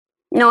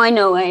No, I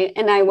know.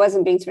 I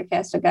wasn't being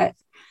sarcastic. I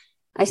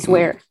Mm,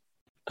 swear.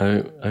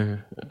 I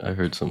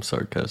heard some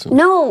sarcasm.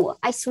 No,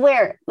 I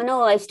swear.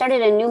 No, I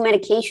started a new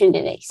medication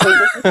today. So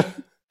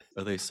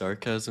Are they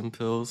sarcasm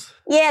pills?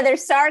 yeah, they're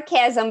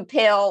sarcasm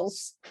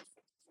pills.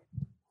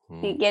 Do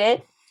Hmm. you get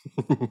it?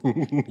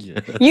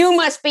 You Yes.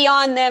 must be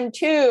on them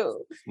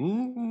too.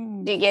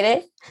 Mm, Do you get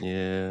it?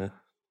 yeah.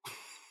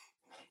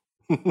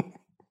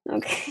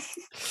 Okay.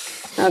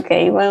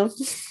 Okay. We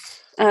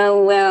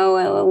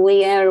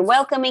are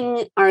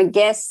welcoming our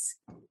guests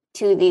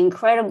to the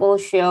incredible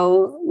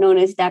show known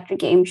as Dr.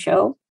 Game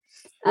Show.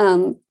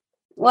 Um,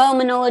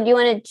 Manolo, do you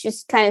want to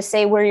just kind of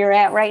say where you're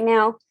at right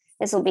now?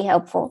 This will be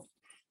helpful.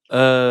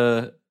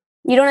 uh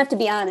You don't have to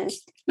be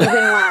honest. You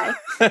can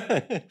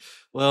lie.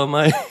 well,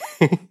 my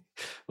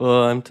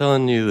well, I'm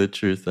telling you the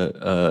truth that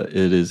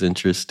it is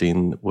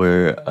interesting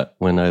where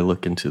when I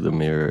look into the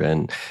mirror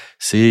and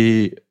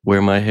see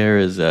where my hair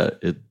is at,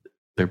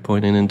 they're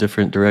pointing in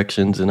different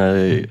directions, and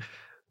I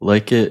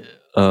like it.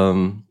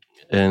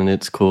 And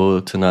it's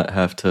cool to not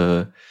have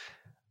to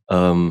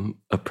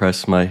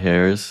oppress my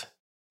hairs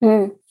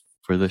Mm.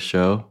 for the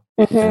show,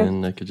 Mm-hmm.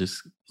 and I could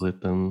just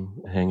let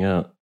them hang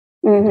out,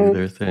 do Mm-hmm.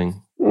 their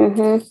thing,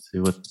 Mm-hmm. see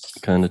what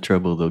kind of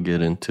trouble they'll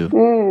get into.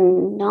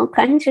 All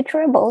kinds of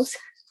troubles.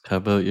 How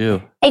about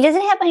you? Hey, does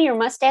it have on your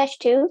mustache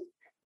too?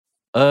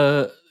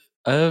 Uh,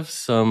 I have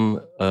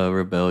some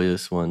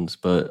rebellious ones,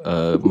 but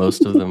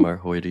most of them are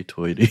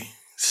hoity-toity.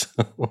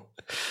 So,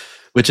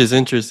 which is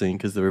interesting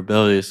because the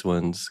rebellious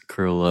ones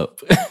curl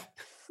up,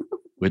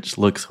 which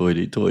looks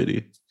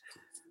hoity-toity.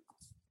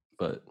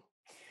 But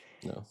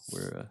no,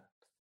 we're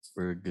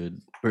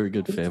a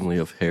good family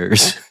of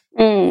hairs.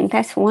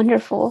 That's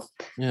wonderful.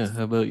 Yeah.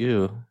 How about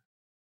you?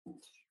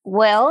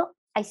 Well,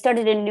 I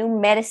started a new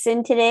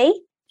medicine today.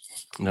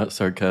 Not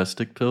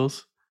sarcastic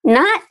pills.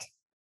 Not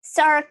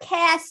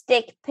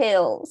sarcastic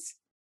pills.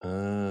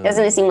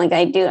 Doesn't it seem like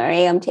I do? Or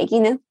I am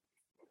taking them?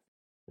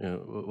 Yeah.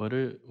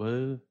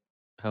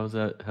 How's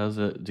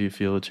that? Do you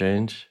feel a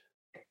change?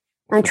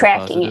 I'm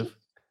tracking it.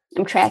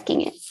 I'm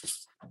tracking it.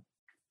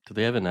 Do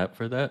they have an app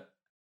for that?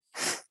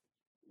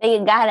 They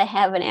gotta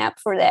have an app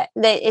for that.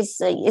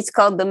 It's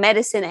called the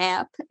Medicine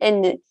app.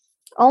 And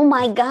oh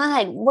my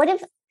God, what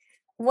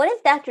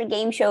if Dr.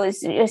 Game Show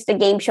is just a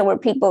game show where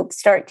people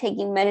start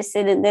taking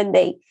medicine and then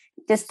they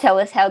just tell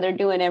us how they're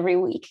doing every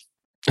week?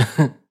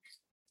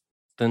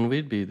 Then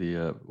we'd be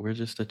we're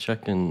just a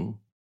check-in.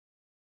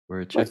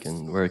 We're a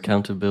check-in. We're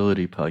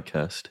accountability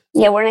podcast.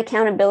 Yeah, we're an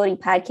accountability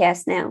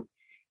podcast now.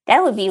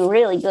 That would be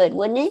really good,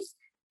 wouldn't it?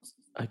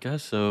 I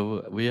guess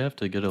so. We have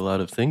to get a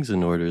lot of things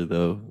in order,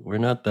 though. We're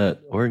not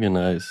that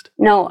organized.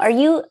 No, do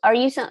you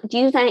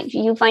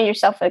find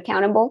yourself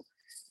accountable?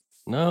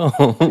 No.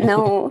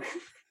 No.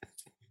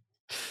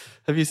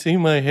 Have you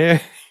seen my hair?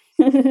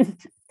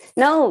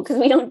 No, because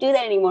we don't do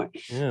that anymore.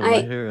 Yeah,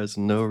 my hair has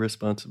no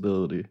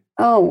responsibility.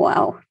 Oh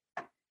wow.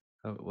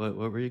 What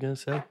were you gonna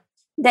say?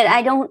 That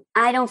I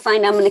don't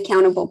find I'm an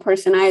accountable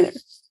person either.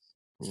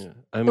 Yeah,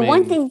 the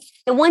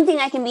one thing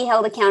I can be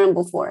held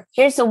accountable for.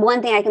 Here's the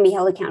one thing I can be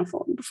held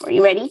accountable for.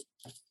 You ready?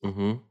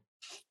 Mm-hmm.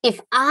 If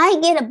I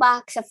get a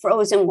box of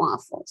frozen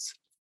waffles,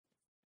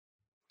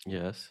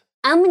 yes,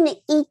 I'm going to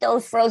eat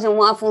those frozen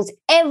waffles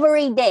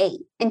every day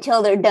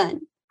until they're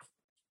done.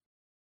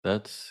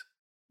 That's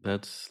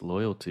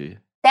loyalty.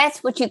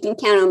 That's what you can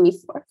count on me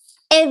for.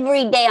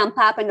 Every day I'm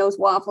popping those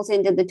waffles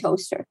into the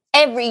toaster.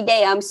 Every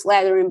day I'm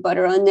slathering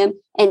butter on them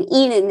and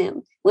eating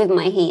them with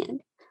my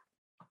hand.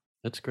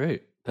 That's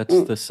great.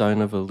 That's the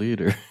sign of a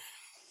leader.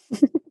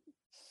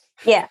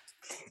 Yeah.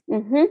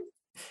 Mm-hmm.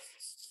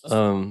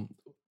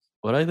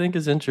 What I think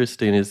is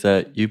interesting is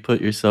that you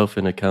put yourself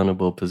in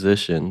accountable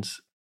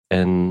positions,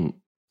 and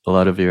a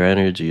lot of your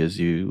energy is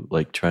you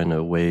like trying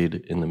to wade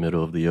in the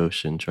middle of the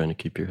ocean, trying to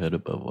keep your head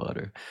above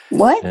water.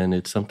 What? And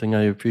it's something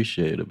I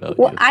appreciate about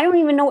you. I don't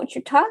even know what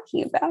you're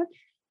talking about.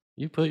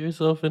 You put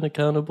yourself in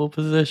accountable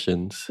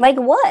positions. Like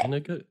what? I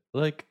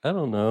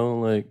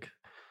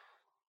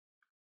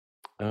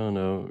don't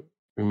know.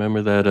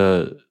 Remember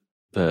that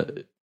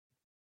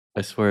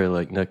I swear,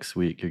 like next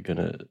week you're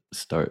gonna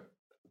start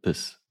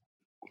this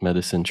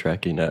medicine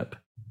tracking app.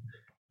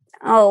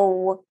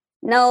 Oh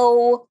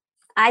no,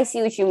 I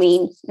see what you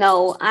mean.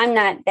 No, I'm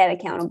not that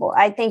accountable.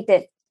 I think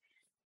that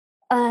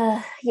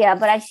yeah,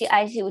 but I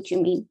see what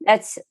you mean.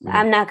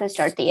 I'm not gonna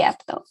start the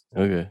app though.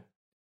 Okay.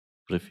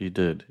 But if you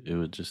did, it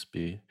would just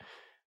be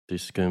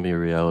there's gonna be a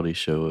reality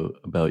show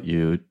about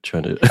you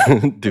trying to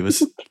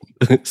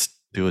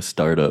do a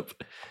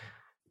startup,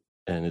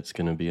 and it's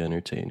gonna be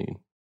entertaining.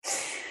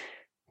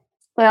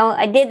 Well,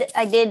 I did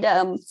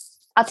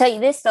I'll tell you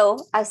this though.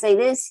 I'll say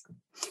this.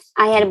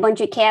 I had a bunch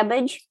of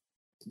cabbage.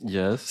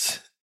 Yes.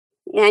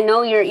 Yeah, I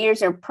know your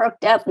ears are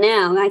perked up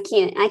now. I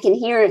can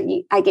hear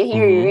it. I can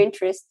hear your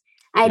interest.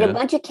 I had a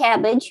bunch of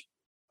cabbage,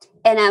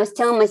 and I was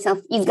telling myself,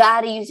 you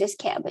got to use this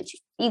cabbage.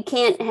 You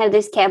can't have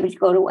this cabbage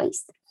go to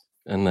waste.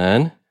 And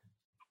then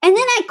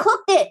I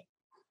cooked it.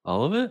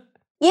 All of it?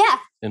 Yeah.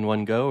 In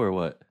one go or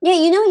what? Yeah,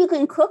 you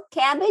can cook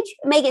cabbage,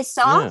 make it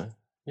soft.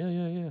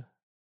 Yeah.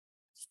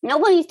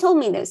 Nobody's told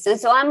me this. And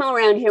so I'm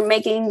around here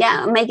making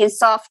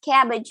soft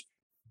cabbage.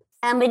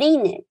 I'm been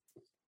eating it.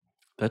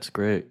 That's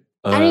great.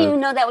 I didn't even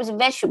know that was a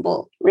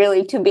vegetable,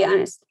 really, to be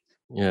honest.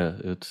 Yeah,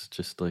 it's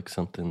just like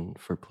something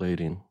for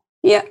plating.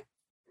 Yeah.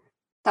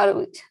 Thought it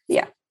was,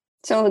 yeah.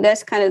 So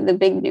that's kind of the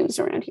big news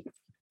around here.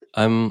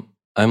 I'm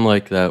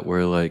like that,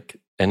 where like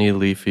any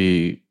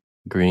leafy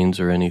greens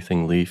or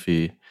anything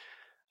leafy,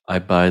 I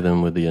buy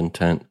them with the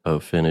intent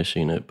of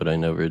finishing it, but I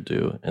never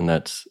do. And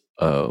that's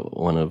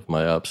one of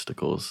my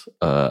obstacles.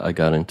 I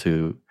got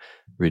into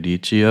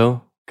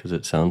radicchio because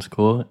it sounds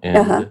cool.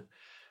 And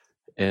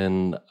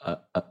and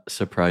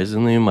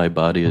surprisingly, my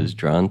body is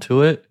drawn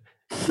to it.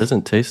 It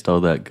doesn't taste all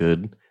that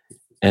good.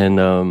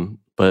 And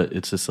but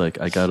it's just like,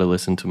 I gotta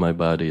listen to my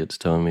body. It's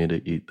telling me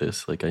to eat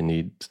this. Like, I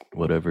need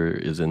whatever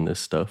is in this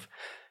stuff.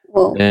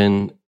 Well,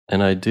 And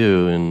I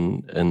do,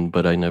 and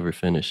but I never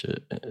finish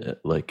it,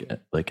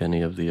 like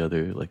any of the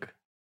other, like.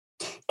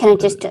 can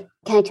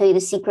I tell you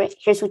the secret?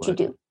 Here's what you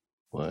do.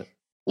 What?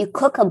 You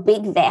cook a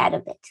big vat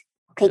of it.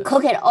 Okay, Yes.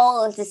 cook it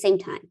all at the same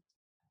time.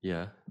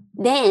 Yeah.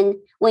 Then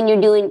when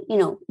you're doing,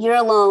 you're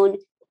alone.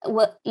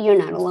 Well, you're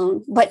not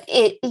alone, but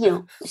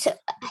so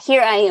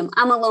here I am.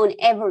 I'm alone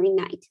every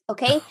night.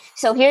 Okay.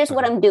 So here's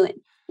what I'm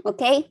doing.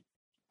 Okay.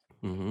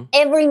 Mm-hmm.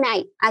 Every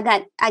night I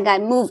got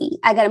a movie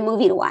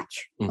to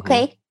watch.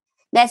 Okay. Mm-hmm.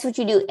 That's what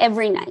you do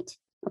every night.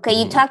 Okay.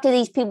 You talk to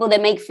these people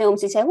that make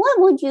films. They say,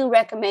 what would you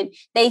recommend?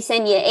 They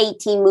send you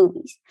 18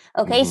 movies.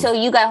 Okay. So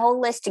you got a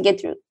whole list to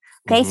get through.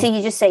 Okay. So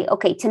you just say,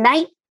 okay,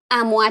 tonight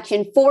I'm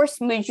watching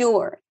Force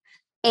Majeure.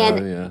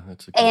 And, yeah,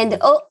 that's a good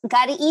one.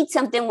 Got to eat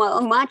something while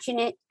I'm watching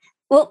it.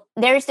 Well,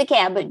 there's the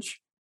cabbage.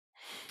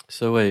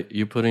 So wait,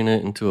 you putting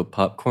it into a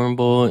popcorn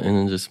bowl and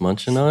then just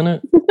munching on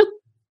it?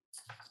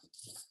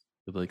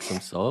 With like some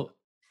salt?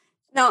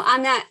 No,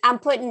 I'm not. I'm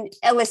putting,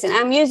 listen,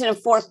 I'm using a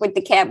fork with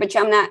the cabbage.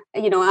 I'm not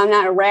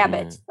a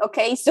rabbit.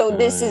 Okay. So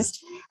this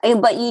is,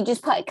 but you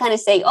just kind of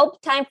say,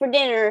 time for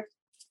dinner.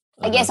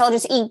 I guess I'll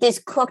just eat this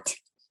cooked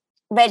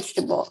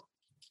vegetable.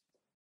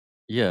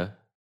 Yeah.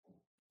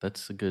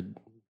 That's a good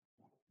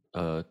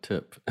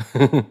tip.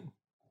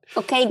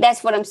 Okay,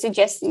 that's what I'm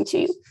suggesting to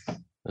you.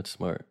 That's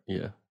smart.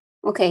 Yeah.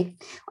 Okay.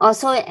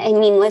 Also, I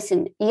mean,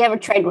 listen, you ever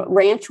tried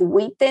ranch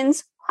wheat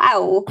thins?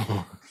 Wow.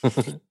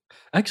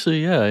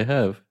 Actually, yeah, I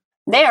have.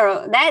 They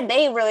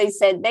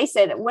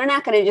said we're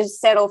not going to just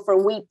settle for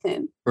wheat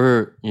thin.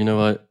 Or you know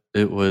what?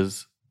 It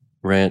was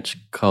ranch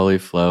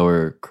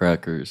cauliflower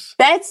crackers.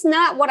 That's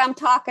not what I'm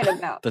talking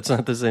about. That's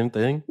not the same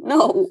thing?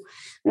 No.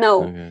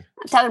 Okay.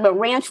 I'm talking about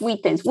ranch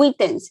wheat thins. Wheat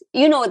thins.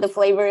 You know what the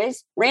flavor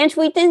is. Ranch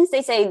wheat thins,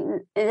 they say,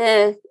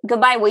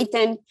 goodbye wheat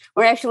thin.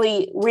 We're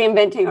actually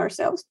reinventing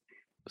ourselves.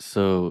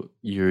 So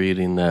you're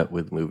eating that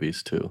with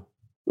movies too?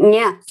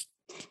 Yeah.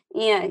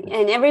 Yeah.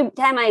 And every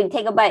time I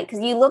take a bite,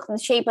 because you look at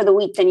the shape of the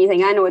wheat thin, you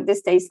think, I know what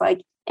this tastes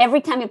like.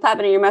 Every time you pop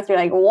it in your mouth, you're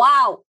like,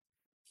 wow.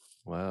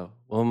 Wow.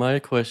 Well, my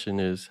question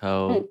is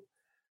how...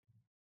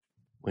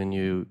 When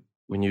you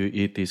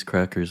eat these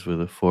crackers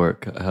with a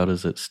fork, how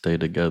does it stay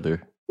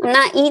together? I'm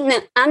not eating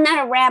them. I'm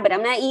not a rabbit.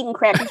 I'm not eating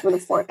crackers with a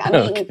fork. I'm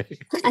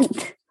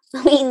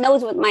eating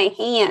those with my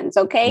hands.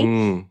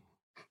 Okay.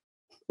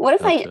 What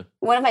if I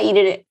eat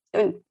it?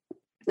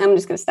 I'm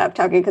just going to stop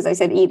talking because I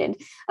said eat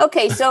it.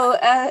 Okay. So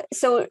are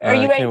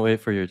you ready? I can't wait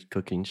for your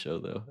cooking show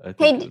though. I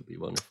think it would be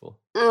wonderful.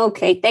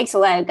 Okay. Thanks a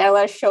lot. I've got a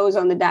lot of shows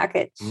on the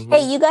docket.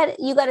 Hey, you got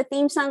a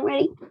theme song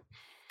ready?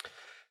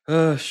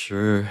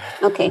 Sure.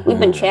 Okay, we've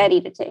been chatty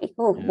today.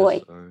 Oh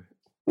boy. Sorry.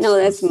 No,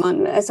 that's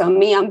on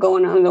me. I'm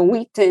going on the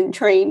wheat thin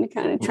train,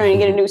 kind of trying to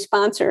get a new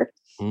sponsor.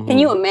 Can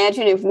you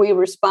imagine if we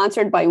were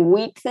sponsored by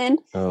wheat thin?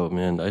 Oh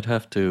man, I'd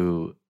have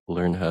to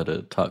learn how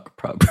to talk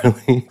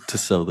properly to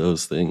sell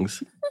those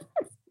things.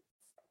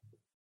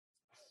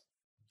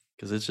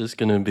 Because it's just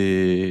gonna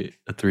be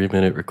a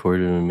 3-minute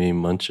recording of me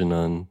munching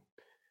on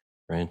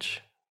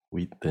ranch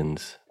wheat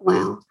thins.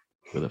 Wow,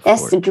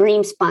 that's the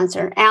dream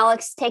sponsor.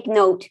 Alex, take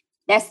note.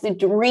 That's the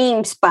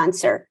dream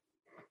sponsor.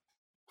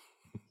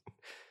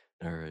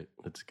 All right,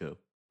 let's go.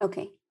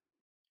 Okay.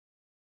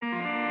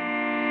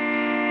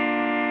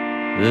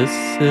 This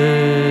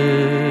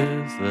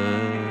is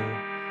the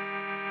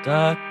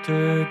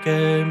Dr.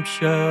 Game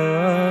Show.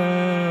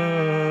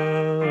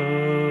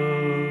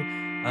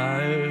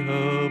 I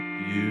hope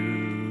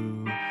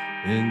you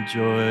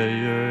enjoy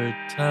your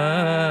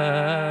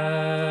time.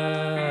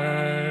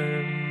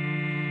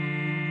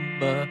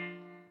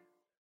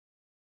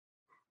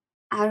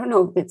 I don't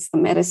know if it's the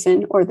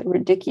medicine or the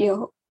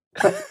radicchio,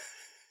 but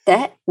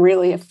that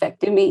really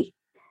affected me.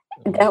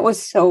 That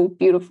was so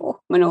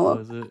beautiful, Manolo.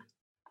 Was it?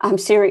 I'm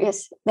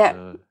serious.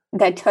 That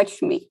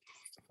touched me.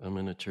 I'm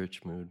in a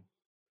church mood.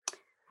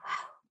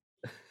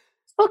 Wow.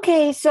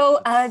 Okay,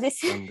 so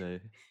this Sunday.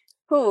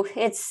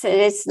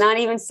 It's not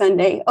even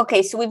Sunday.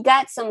 Okay, so we've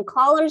got some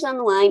callers on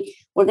the line.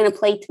 We're going to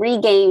play 3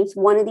 games.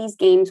 One of these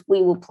games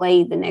we will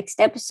play the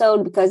next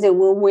episode because it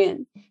will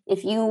win.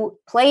 If you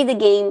play the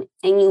game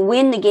and you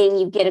win the game,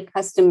 you get a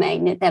custom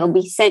magnet that'll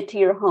be sent to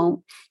your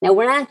home. Now,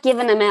 we're not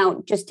giving them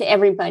out just to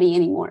everybody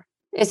anymore.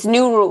 It's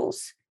new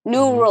rules.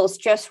 New rules,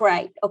 just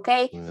right.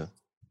 Okay? Yeah.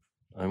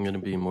 I'm going to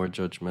be more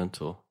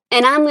judgmental.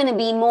 And I'm going to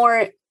be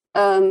more,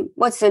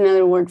 what's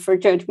another word for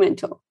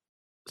judgmental?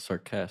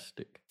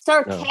 Sarcastic.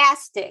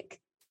 Sarcastic.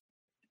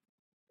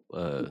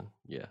 No.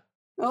 Yeah.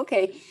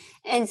 Okay.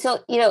 And so,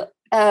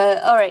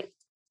 all right.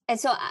 And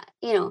so,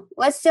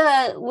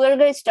 we're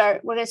going to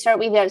start.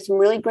 We've got some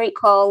really great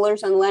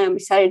callers on the line. I'm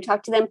excited to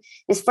talk to them.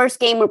 This first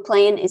game we're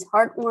playing is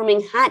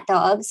Heartwarming Hot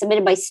Dog,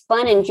 submitted by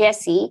Spun and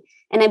Jesse.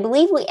 And I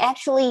believe we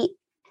actually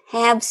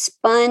have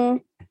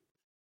Spun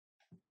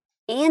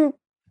and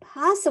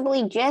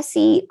possibly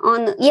Jesse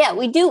yeah,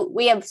 we do.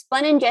 We have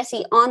Spun and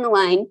Jesse on the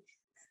line.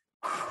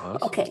 Awesome.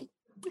 Okay.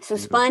 So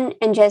Spun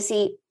and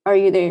Jesse, are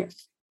you there?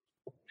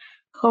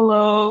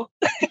 Hello.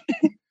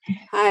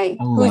 Hi.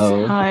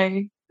 Hello.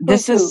 Hi.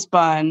 This is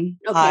Spun.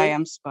 Okay. Hi,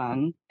 I'm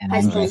Spun. And Hi,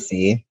 I'm Spun.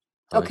 Jesse.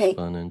 Okay.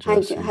 Spun and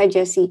Jesse. Hi,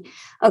 Jesse.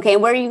 Okay,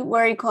 where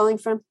are you calling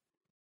from?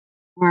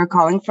 We're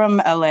calling from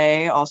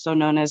LA, also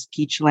known as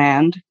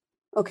Peachland.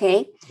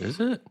 Okay. Is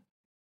it?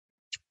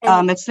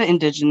 It's the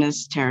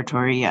indigenous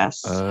territory,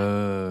 yes.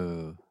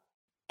 Oh.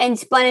 And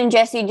Spun and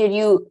Jesse, did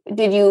you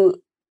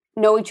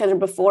know each other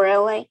before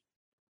LA?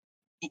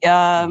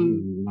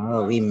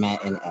 No, we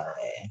met in LA.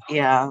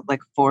 Yeah,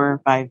 like 4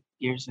 or 5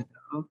 years ago.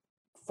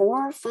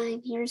 4 or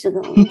 5 years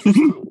ago.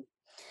 Interesting.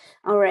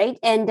 All right.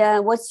 And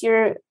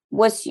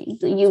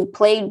you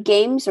played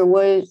games, or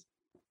was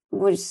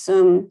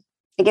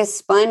I guess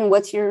Spun,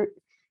 what's kind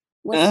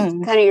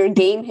of your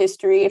game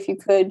history, if you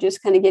could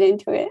just kind of get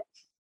into it?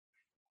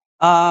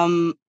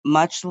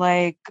 Much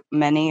like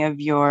many of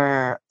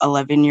your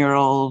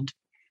 11-year-old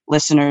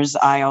listeners,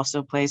 I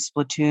also play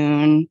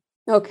Splatoon.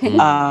 Okay.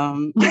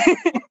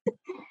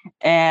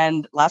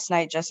 And last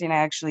night, Jesse and I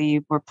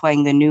actually were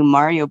playing the new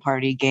Mario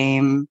Party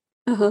game,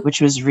 which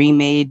was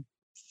remade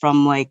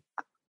from like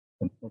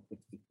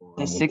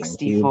the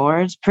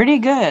 64. It's pretty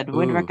good.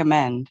 Would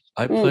recommend.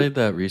 I played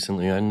that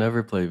recently. I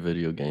never play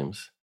video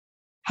games.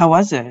 How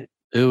was it?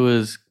 It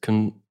was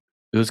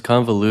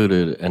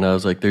convoluted, and I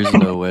was like, "There's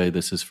no way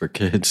this is for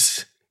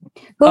kids."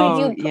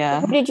 Who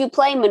did you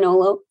play,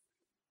 Manolo?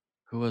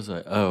 Who was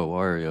I? Oh,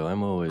 Wario.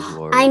 I'm always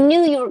Wario. I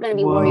knew you were going to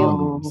be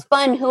Wario.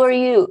 Spun, who are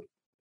you?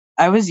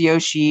 I was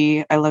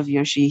Yoshi. I love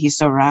Yoshi. He's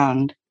so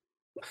round.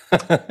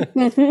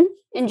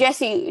 And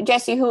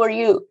Jesse, who are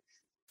you?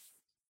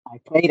 I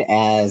played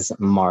as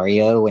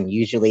Mario when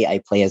usually I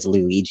play as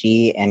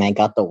Luigi, and I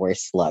got the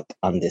worst luck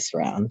on this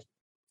round.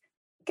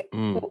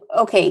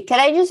 Okay, can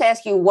I just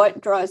ask you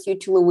what draws you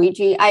to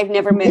Luigi? I've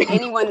never met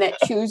anyone that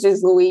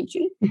chooses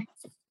Luigi.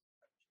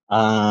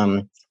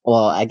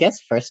 Well, I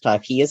guess first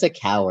off, he is a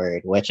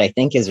coward, which I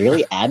think is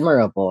really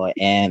admirable,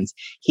 and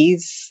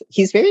he's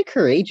very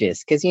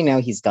courageous because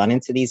he's gone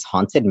into these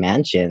haunted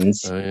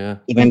mansions,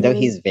 even though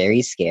he's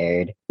very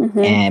scared,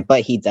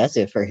 but he does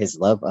it for his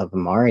love of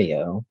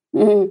Mario.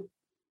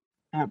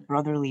 That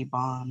brotherly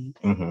bond.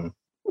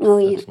 Oh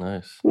yeah, that's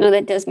nice. No,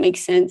 that does make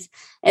sense.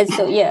 And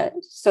so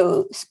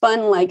so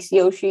Spun likes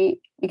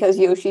Yoshi because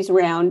Yoshi's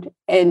round,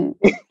 and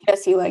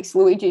Jesse likes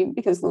Luigi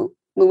because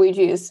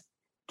Luigi is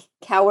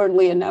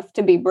cowardly enough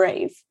to be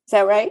brave. Is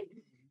that right?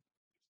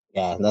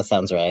 Yeah, that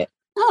sounds right.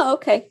 Oh,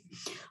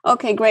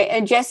 okay, great.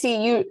 And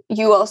Jesse,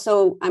 you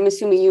also, I'm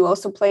assuming you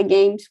also play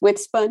games with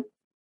Spun?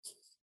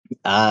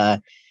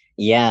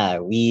 Yeah,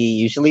 we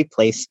usually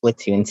play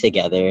Splatoon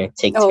together,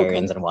 take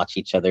turns and watch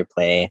each other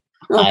play.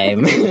 I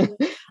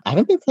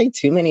haven't been playing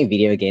too many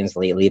video games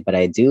lately, but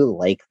I do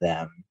like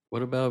them.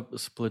 What about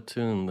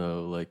Splatoon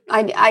though? Like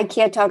I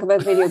can't talk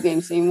about video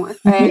games anymore.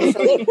 I'm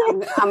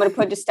going to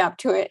put a stop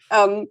to it.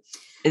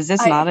 Is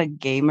this not a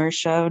gamer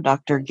show,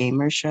 Dr.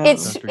 Gamer Show?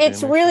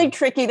 It's really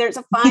tricky. There's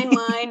a fine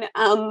line.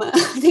 I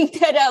think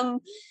that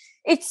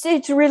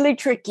it's really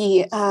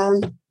tricky.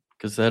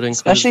 Because that includes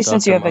especially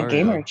since you have Mario. a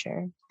gamer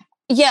chair.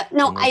 Yeah,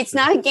 no, it's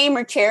not a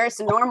gamer chair.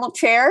 It's a normal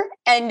chair,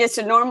 and it's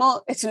a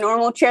normal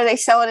chair they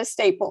sell at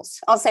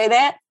Staples. I'll say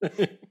that.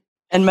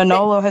 And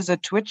Manolo has a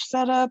Twitch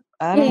setup.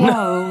 I don't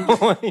know.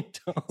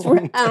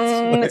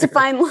 It's a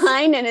fine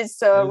line, and it's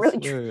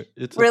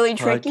really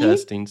tricky.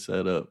 Podcasting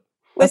setup.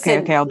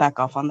 Listen, okay, I'll back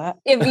off on that.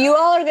 If you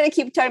all are going to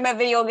keep talking about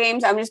video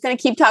games, I'm just going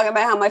to keep talking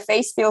about how my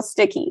face feels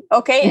sticky.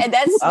 Okay, and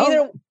that's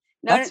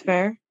that's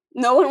fair.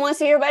 No one wants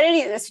to hear about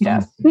any of this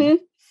stuff.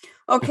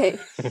 Okay.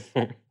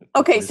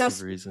 Okay, so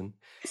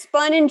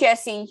Spun and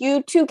Jesse,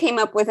 you two came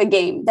up with a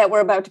game that we're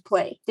about to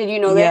play. Did you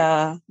know that?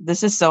 Yeah,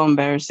 this is so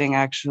embarrassing,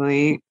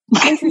 actually.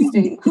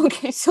 Interesting.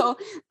 Okay, so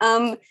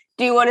do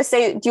you want to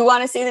say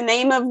the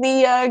name of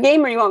the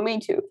game, or you want me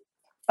to?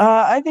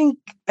 I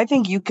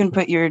think you can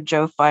put your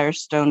Joe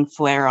Firestone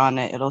flair on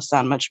it. It'll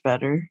sound much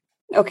better.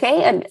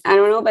 Okay, I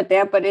don't know about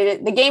that, but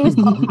the game is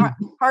called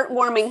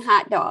Heartwarming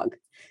Hot Dog.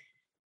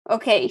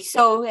 Okay,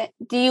 so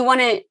do you want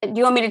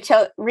me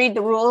to read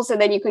the rules, and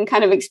then you can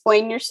kind of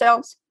explain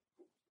yourselves?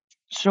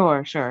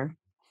 Sure.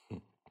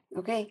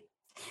 Okay,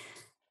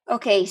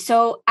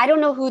 so I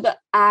don't know who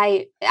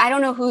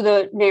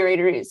the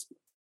narrator is.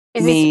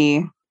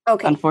 Me.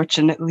 Okay.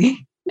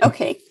 Unfortunately.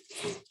 Okay.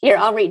 Here,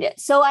 I'll read it.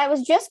 So I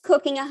was just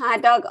cooking a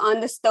hot dog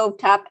on the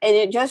stovetop, and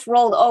it just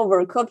rolled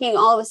over, cooking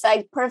all the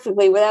sides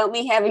perfectly without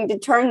me having to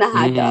turn the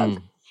hot dog.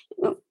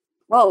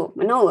 Whoa,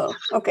 Manolo.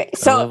 Okay, I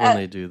so love when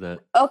they do that.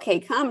 Okay,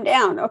 calm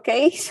down.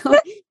 Okay, so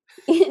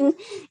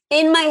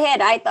in my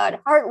head, I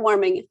thought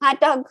heartwarming.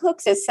 Hot dog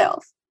cooks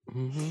itself.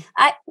 Mm-hmm.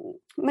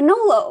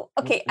 Manolo.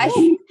 Okay,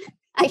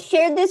 I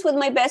shared this with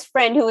my best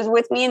friend who was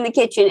with me in the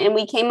kitchen, and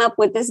we came up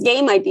with this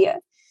game idea.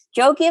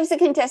 Joe gives the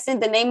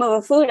contestant the name of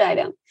a food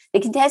item.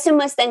 The contestant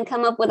must then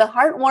come up with a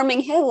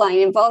heartwarming headline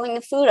involving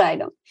the food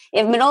item.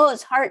 If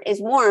Manolo's heart is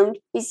warmed,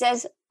 he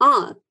says,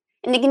 and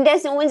the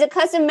contestant wins a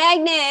custom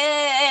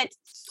magnet.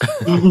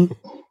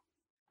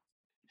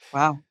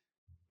 Wow.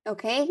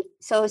 Okay,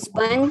 so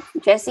Spun,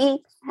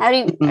 Jesse,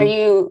 do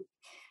you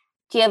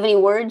have any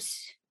words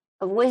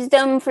of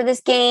wisdom for this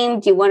game?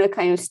 Do you want to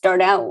kind of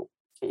start out?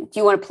 Do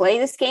you want to play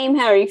this game?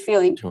 How are you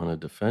feeling? Do you want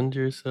to defend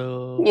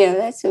yourself? Yeah,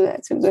 that's a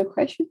good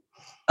question.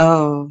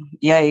 Oh,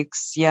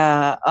 yikes.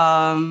 Yeah.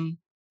 I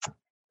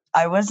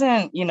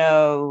wasn't,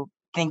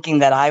 thinking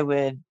that I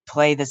would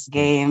play this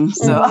game.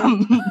 So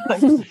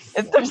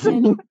if there's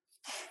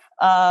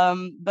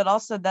but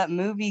also that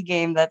movie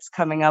game that's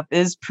coming up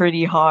is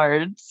pretty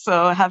hard.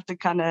 So I have to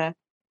kind of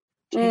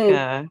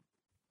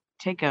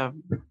take a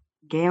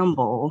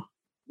gamble.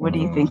 What do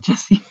you think,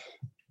 Jesse?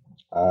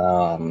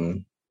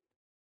 I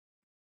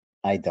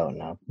don't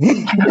know.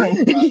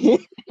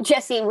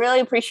 Jesse, really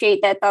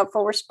appreciate that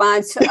thoughtful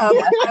response.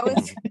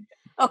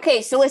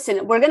 Okay, so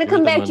listen, we're going to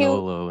come back to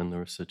Manolo in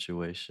their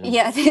situation.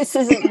 Yeah, there's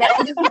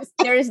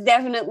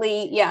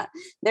definitely,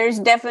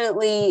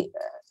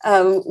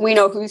 we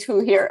know who's who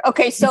here.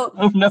 Okay, so.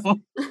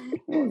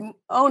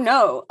 Oh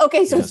no.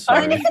 Okay, so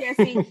Spun and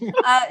Jesse.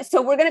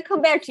 So we're going to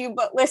come back to you,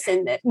 but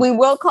listen, we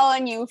will call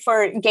on you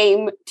for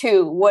game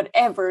 2,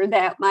 whatever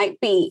that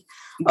might be.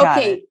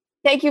 Okay,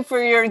 thank you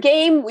for your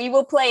game. We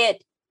will play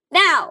it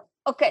now.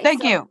 Okay.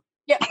 Thank you.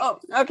 Yeah. Oh,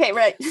 okay.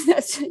 Right.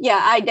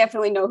 I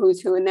definitely know who's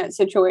who in that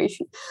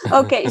situation.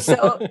 Okay.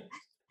 So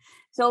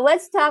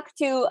let's talk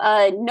to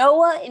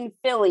Noah in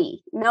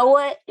Philly.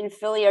 Noah in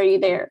Philly, are you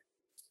there?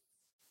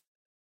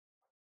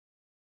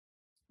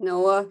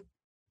 Noah.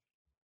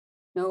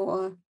 He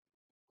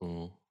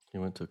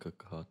went to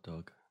cook a hot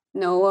dog.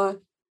 Noah.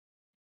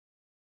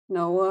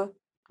 No.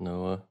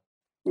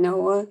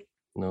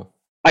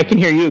 I can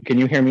hear you. Can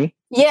you hear me?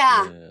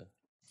 Yeah.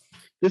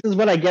 This is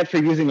what I get for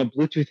using a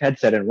Bluetooth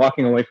headset and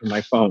walking away from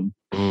my phone.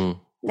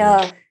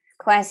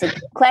 Classic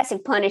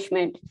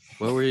punishment.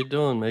 What were you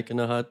doing? Making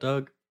a hot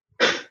dog?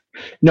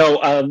 No,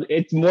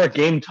 it's more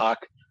game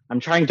talk. I'm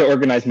trying to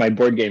organize my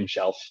board game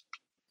shelf.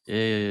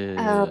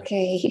 Yeah.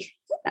 Okay.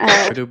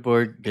 Where do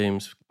board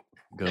games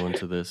go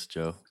into this,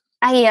 Joe?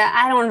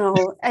 I don't know.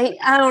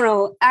 I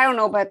don't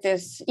know about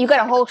this. You got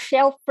a whole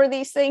shelf for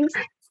these things?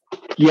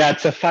 Yeah,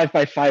 it's a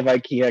 5x5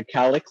 IKEA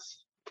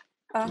Calyx.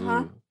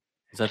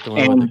 Is that the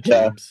one with the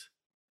cubes?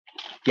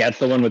 Yeah, it's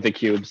the one with the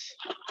cubes.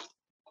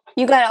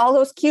 You got all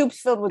those cubes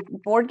filled with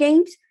board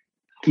games?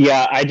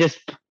 Yeah, I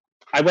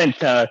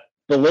went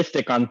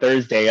ballistic on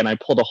Thursday and I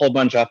pulled a whole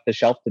bunch off the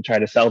shelf to try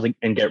to sell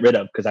and get rid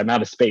of because I'm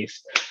out of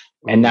space.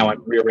 And now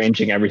I'm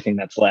rearranging everything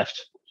that's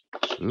left.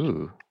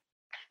 Ooh.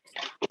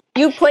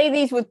 You play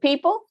these with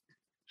people?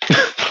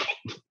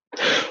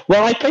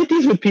 Well, I played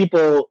these with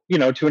people,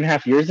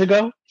 2.5 years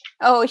ago.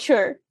 Oh,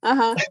 sure.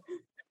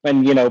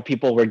 When,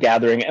 people were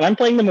gathering. And I'm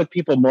playing them with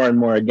people more and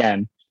more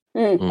again.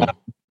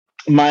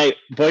 My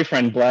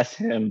boyfriend, bless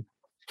him,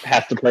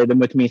 has to play them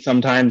with me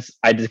sometimes.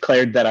 I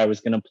declared that I was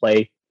going to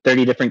play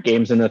 30 different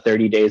games in the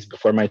 30 days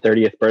before my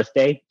 30th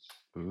birthday.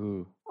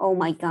 Ooh. Oh,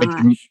 my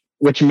gosh.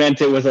 Which meant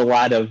it was a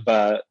lot of,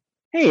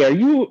 hey, are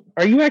you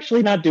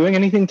actually not doing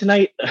anything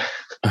tonight?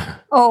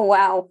 Oh,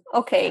 wow.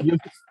 Okay.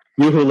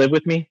 You who live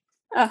with me?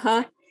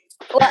 Well,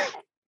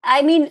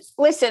 I mean,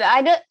 listen,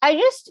 I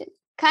just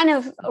kind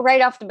of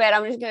right off the bat,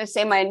 I'm just going to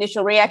say my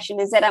initial reaction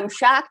is that I'm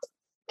shocked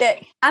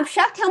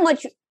how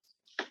much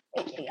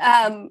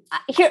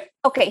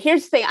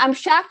here's the thing. I'm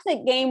shocked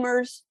that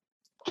gamers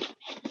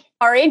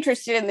are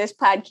interested in this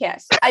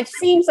podcast. It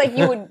seems like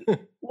you would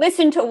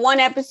listen to one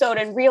episode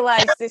and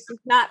realize this is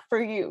not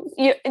for you.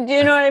 Do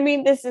you know what I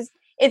mean?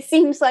 It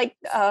seems like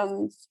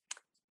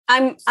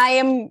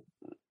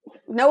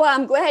Noah,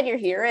 I'm glad you're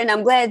here, and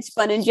I'm glad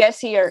Spun and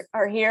Jesse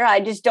are here. I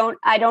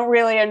don't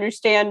really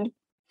understand.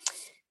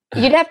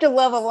 You'd have to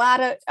love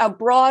a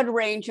broad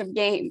range of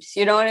games.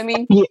 You know what I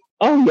mean? Yeah.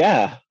 Oh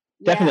yeah,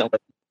 definitely.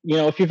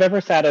 Yeah. If you've ever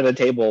sat at a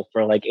table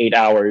for like 8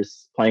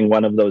 hours playing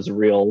one of those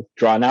real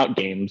drawn out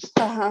games,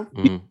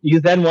 you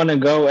then want to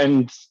go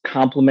and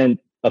compliment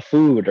a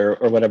food or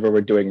whatever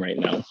we're doing right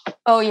now.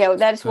 Oh yeah,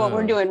 that's what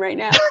we're doing right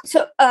now.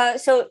 So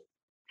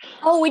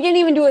we didn't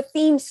even do a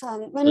theme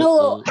song.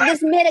 Manolo,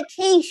 this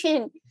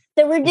medication,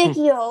 the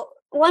ridiculous.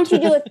 Why don't you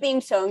do a theme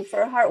song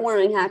for a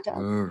heartwarming hot dog?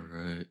 All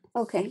right.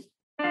 Okay.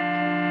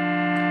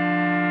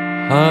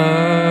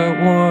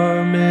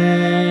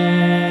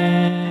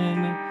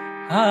 Heartwarming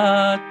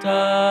hot dog.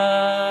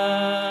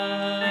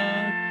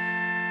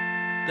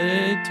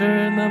 They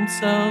turn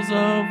themselves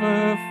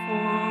over for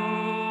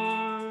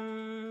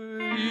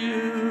you.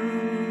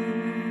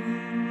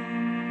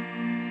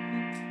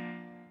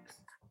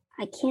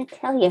 I can't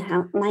tell you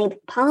how my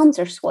palms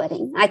are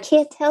sweating. I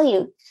can't tell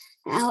you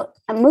how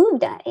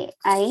moved I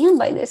am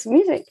by this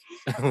music.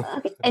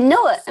 Okay. And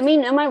Noah, I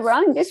mean, am I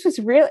wrong? This was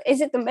real.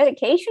 Is it the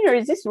medication or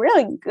is this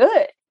really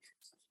good?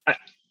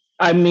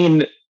 I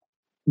mean,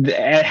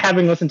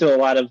 having listened to a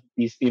lot of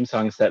these theme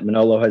songs that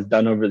Manolo has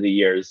done over the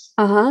years,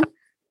 12.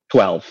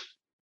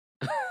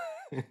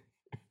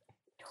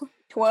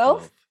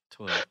 12?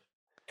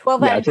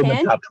 12 yeah, out of 10? It's in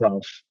the top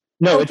 12.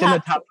 No, it's in the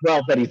top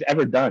 12 that he's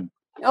ever done.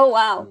 Oh,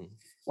 wow.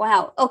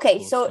 Wow.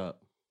 Okay, cool.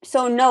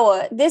 So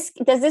Noah, does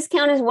this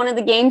count as one of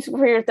the games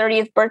for your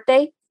 30th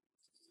birthday?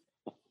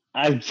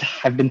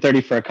 I've been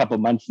 30 for a couple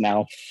months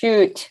now.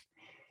 Shoot.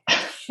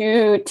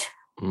 But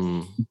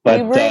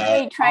we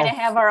really try to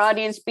have our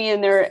audience be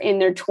in their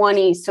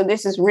 20s, so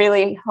this is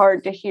really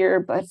hard to hear.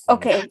 But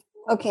okay,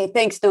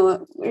 thanks,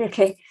 Noah.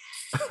 Okay,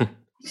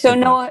 so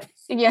Noah,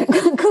 yeah,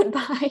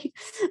 goodbye.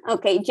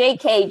 Okay,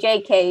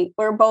 JK,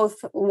 we're both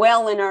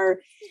well in our.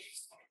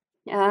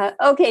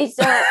 Okay,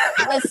 so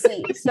let's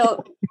see.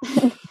 So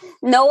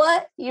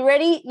Noah, you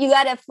ready? You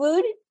got a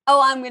food?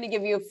 Oh, I'm going to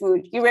give you a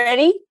food. You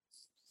ready?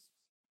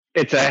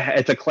 It's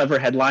a clever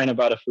headline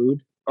about a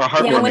food or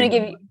heartwarming. Yeah, I'm going to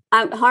give you.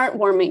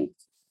 Heartwarming.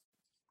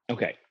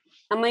 Okay.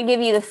 I'm going to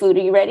give you the food.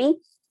 Are you ready?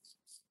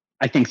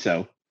 I think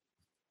so.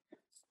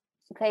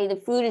 Okay, the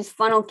food is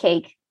funnel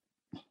cake.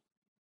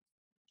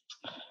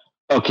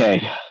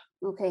 Okay.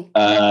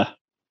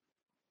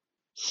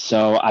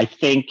 So I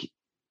think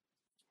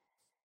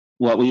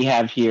what we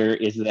have here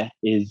is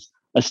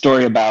a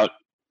story about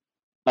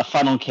a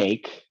funnel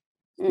cake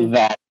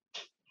that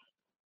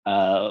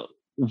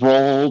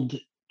rolled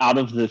out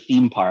of the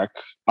theme park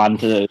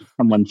onto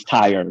someone's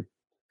tire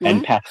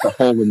and passed a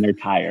hole in their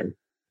tire.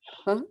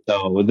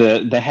 So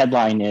the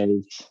headline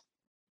is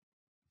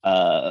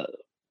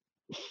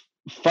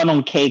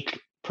funnel cake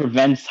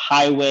prevents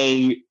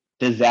highway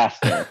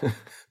disaster.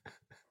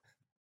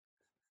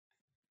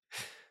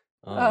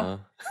 So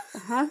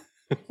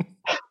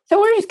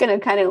we're just going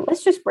to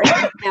let's just break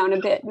it down a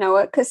bit,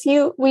 Noah, because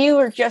you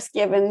were just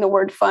given the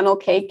word funnel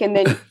cake, and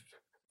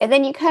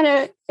then you kind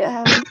of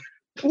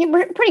you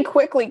pretty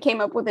quickly came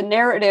up with a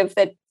narrative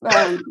that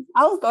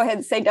I'll go ahead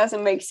and say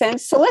doesn't make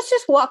sense. So let's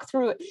just walk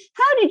through it.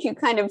 How did you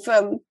kind of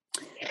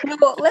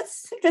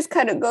let's just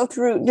kind of go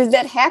through. Did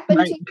that happen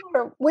to you,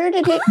 or where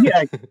did it?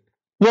 Yeah.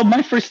 Well,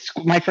 my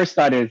first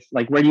thought is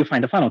like, where do you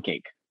find a funnel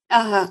cake?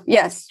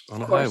 Yes.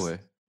 On a highway.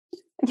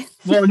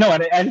 Well, no,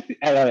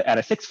 at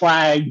a Six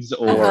Flags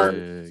or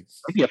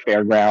maybe a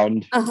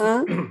fairground.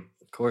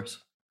 Of course.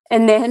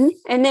 And then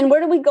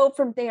where do we go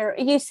from there?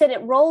 You said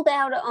it rolled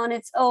out on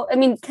its own. I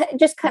mean,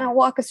 just kind of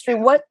walk us through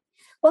what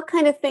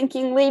kind of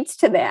thinking leads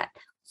to that.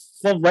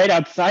 Well, right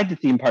outside the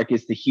theme park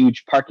is the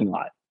huge parking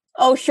lot.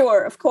 Oh,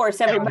 sure, of course,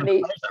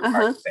 everybody.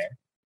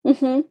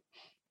 Mm-hmm.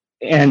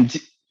 And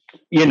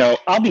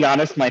I'll be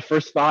honest. My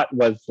first thought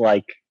was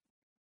like,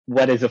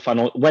 what is a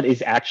funnel? What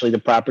is actually the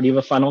property of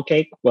a funnel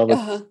cake? Well,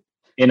 it's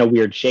in a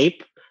weird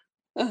shape.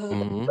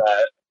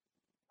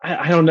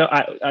 I don't know.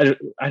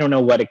 I don't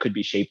know what it could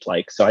be shaped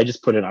like. So I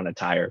just put it on a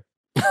tire.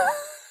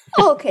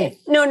 Okay.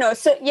 No.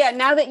 So yeah,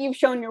 now that you've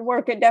shown your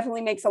work, it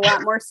definitely makes a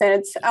lot more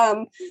sense.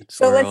 It's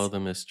so where all the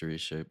mystery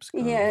shapes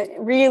go. Yeah,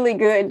 really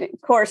good. Of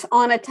course,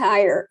 on a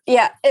tire.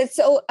 Yeah. And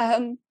so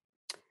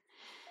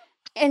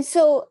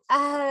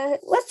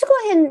let's go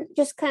ahead and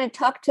just kind of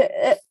talk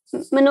to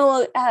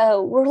Manolo.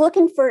 We're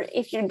looking for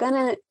if you're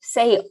gonna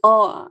say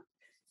 "aw."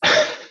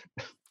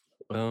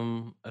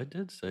 I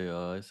did say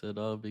I said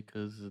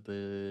because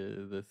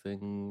the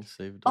thing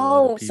saved a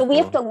lot of people. So we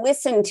have to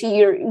listen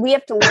for it.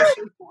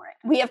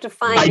 We have to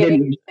find it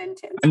in the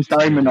sentence. I'm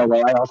sorry,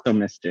 Manolo. I also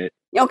missed it.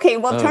 Okay,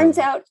 well, turns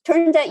out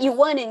you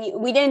won,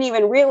 and we didn't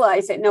even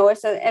realize it, Noah.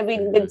 So I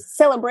mean, the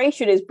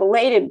celebration is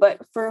belated,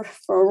 but for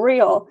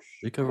real,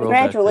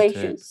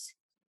 congratulations!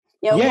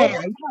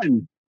 I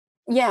won.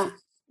 Yeah,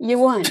 you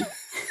won.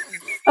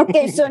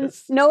 Okay, so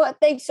yes. Noah,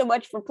 thanks so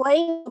much for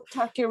playing. We'll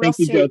talk to you real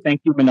soon. Thank you, Joe.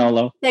 Thank you,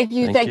 Manolo. Thank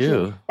you.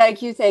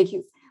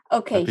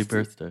 Okay. Happy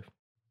birthday.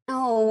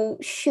 Oh,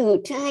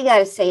 shoot. I got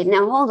to say it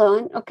now. Hold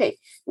on. Okay.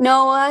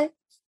 Noah,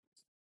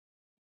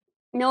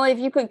 if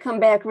you could come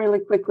back really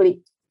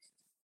quickly.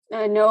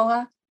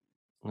 Noah?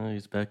 No,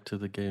 he's back to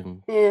the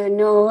game.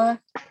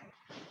 Noah?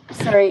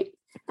 Sorry.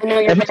 I know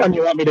every time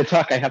you want me to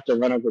talk, I have to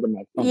run over to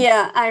my phone.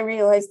 Yeah, I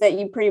realized that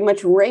you pretty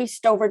much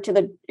raced over to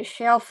the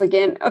shelf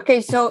again.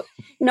 Okay, so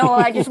Noah,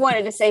 I just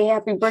wanted to say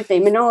happy birthday.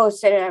 Manolo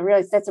said it. I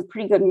realized that's a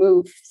pretty good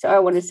move, so I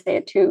want to say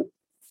it too.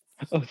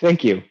 Oh,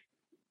 thank you.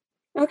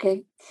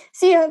 Okay.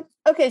 See ya.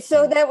 Okay,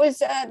 so that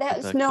was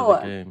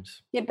Noah.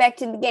 Get back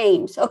to the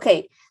games.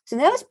 Okay, so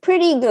that was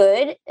pretty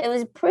good. It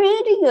was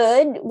pretty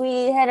good.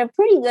 We had a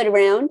pretty good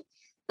round.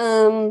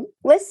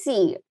 Let's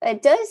see.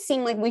 It does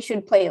seem like we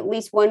should play at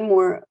least one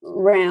more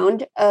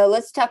round.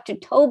 Let's talk to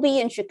Toby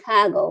in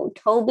Chicago.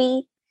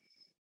 Toby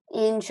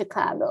in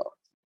Chicago.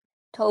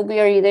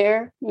 Toby, are you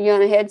there? You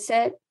on a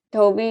headset?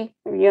 Toby,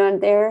 are you on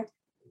there?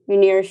 You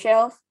near a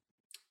shelf?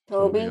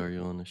 Toby, are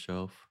you on the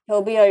shelf?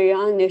 Toby, are you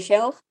on the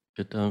shelf?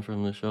 Get down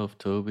from the shelf,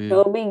 Toby.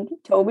 Toby.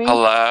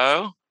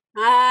 Hello?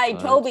 Hi,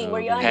 Toby. Were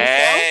you on the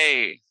shelf?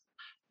 Hey.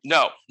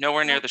 No,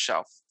 nowhere near the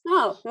shelf.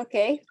 Oh,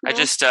 okay. Well, I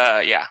just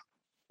yeah.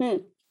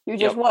 You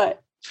just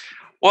what?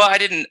 Well,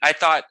 I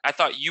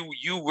thought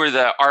you were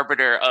the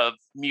arbiter of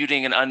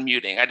muting and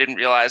unmuting. I didn't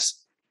realize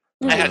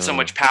I had so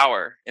much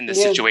power in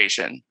this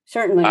situation.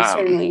 Certainly.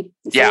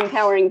 It's an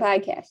empowering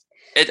podcast.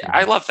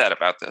 I love that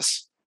about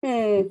this.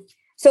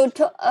 So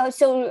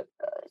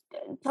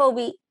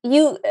Toby,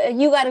 you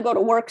got to go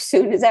to work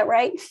soon. Is that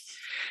right?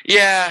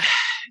 Yeah,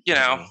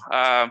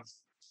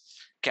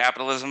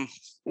 capitalism.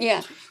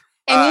 Yeah,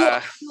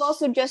 and you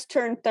also just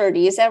turned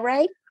 30. Is that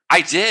right?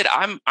 I did.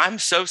 I'm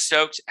so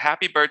stoked.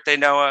 Happy birthday,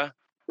 Noah.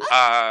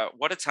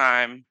 What a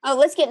time. Oh,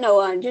 let's get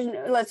Noah on.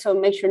 Let's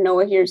make sure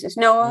Noah hears this.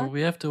 Noah,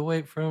 we have to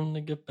wait for him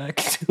to get back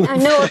to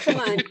Noah, come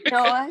on.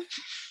 Noah.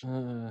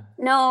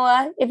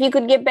 Noah, if you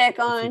could get back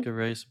on. If you could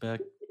race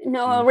back.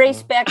 Noah,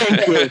 race back a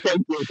bit.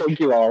 Thank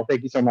you all.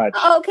 Thank you so much.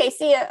 Okay,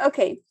 see ya.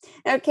 Okay,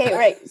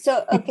 right.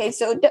 So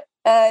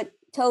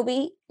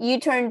Toby, you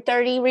turned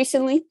 30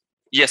 recently?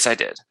 Yes, I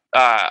did.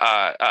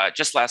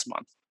 Just last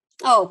month.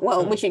 Oh,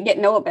 well, we should get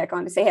Noah back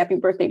on to say happy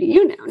birthday to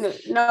you now.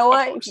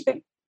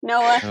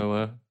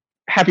 Noah.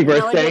 Happy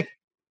birthday.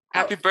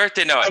 Happy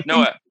birthday, Noah.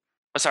 Noah.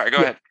 Oh, sorry, go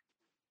ahead.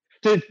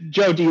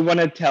 Joe, do you want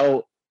to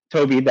tell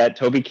Toby that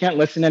Toby can't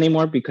listen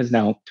anymore because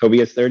now Toby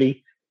is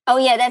 30? Oh,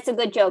 yeah, that's a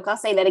good joke. I'll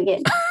say that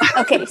again.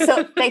 Okay,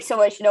 so thanks so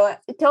much, Noah.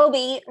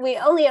 Toby, we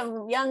only have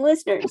young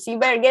listeners. You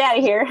better get out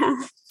of here.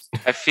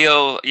 I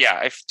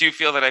do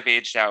feel that I've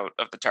aged out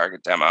of the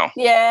target demo.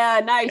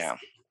 Yeah, nice. Yeah.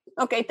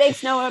 Okay,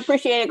 thanks, Noah.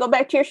 Appreciate it. Go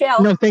back to your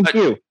shelf. No, thank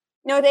you.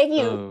 No, thank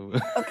you.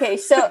 Okay,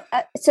 so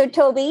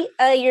Toby,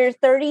 you're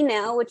 30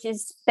 now,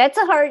 it's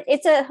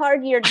a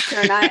hard year to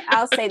turn.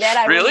 I'll say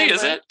that. Really?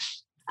 Is it?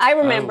 I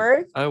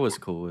remember. I was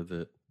cool with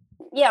it.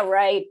 Yeah,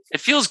 right. It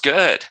feels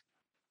good.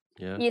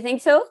 Yeah. You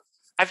think so?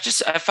 I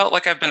felt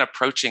like I've been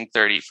approaching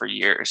 30 for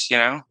years,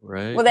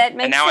 Right. Well, that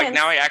makes sense.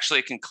 Now I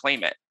actually can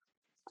claim it.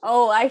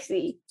 Oh, I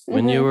see.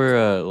 When you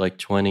were like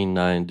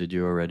 29, did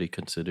you already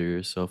consider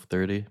yourself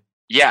 30?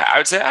 Yeah, I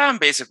would say I'm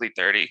basically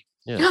 30.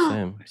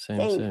 Yeah,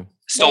 same.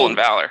 Stolen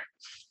valor.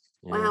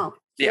 Yeah. Wow.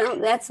 Yeah.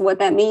 That's what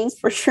that means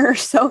for sure.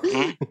 So,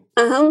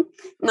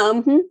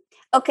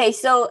 Okay,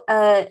 so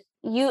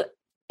you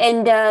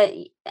and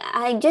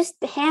I just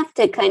have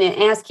to kind of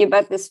ask you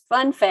about this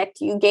fun fact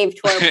you gave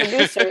to our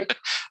producer.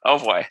 Oh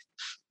boy.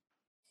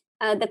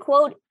 The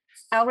quote.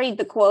 I'll read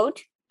the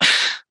quote.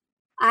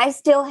 I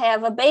still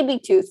have a baby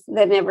tooth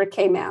that never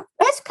came out.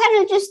 Let's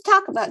kind of just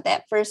talk about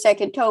that for a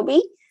second,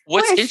 Toby.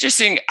 What's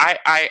interesting,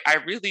 I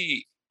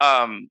really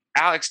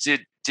Alex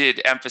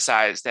did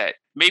emphasize that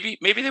maybe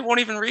they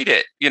won't even read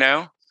it,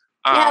 Yeah,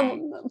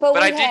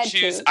 but I did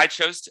choose. I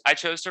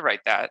chose to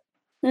write that.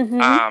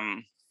 Mm-hmm.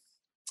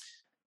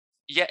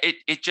 Yeah,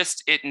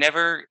 it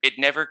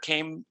never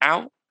came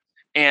out,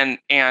 and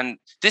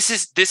this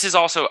is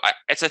also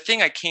it's a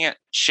thing I can't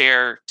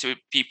share to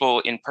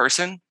people in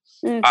person,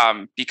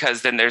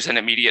 because then there's an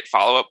immediate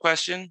follow-up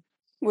question,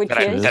 which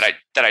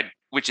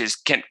is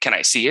can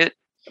I see it?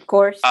 Of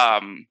course.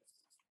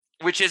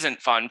 Which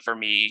isn't fun for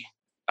me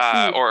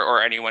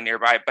or anyone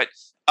nearby. But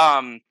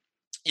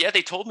yeah,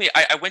 they told me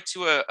I went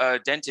to a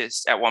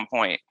dentist at one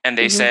point, and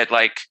they said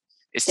like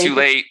it's too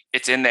late.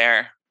 It's in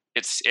there.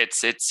 It's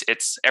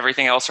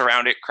everything else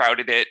around it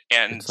crowded it,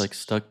 and it's like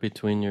stuck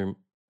between your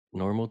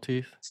normal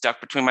teeth. Stuck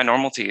between my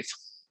normal teeth.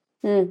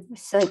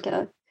 It's like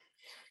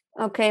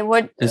okay.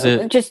 What is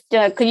it? Just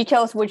could you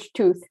tell us which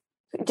tooth?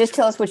 Just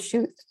tell us which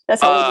tooth.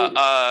 That's all.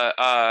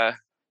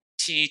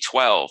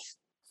 T12.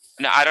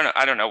 No,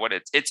 I don't know what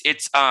it's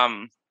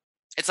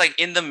like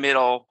in the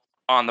middle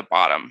on the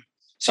bottom,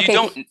 so you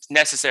don't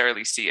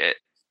necessarily see it.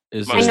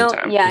 I know.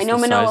 Yeah, I know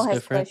Manolo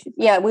has questions.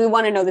 Yeah, we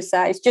want to know the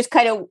size. Just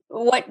kind of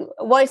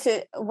what's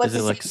it? What's the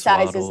same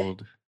size as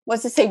it?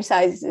 What's the same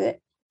size as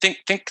it?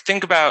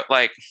 Think about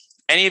like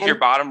any of your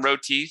bottom row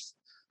teeth,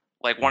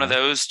 like one of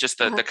those, just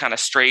the kind of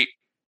straight,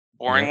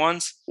 boring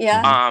ones.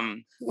 Yeah.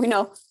 We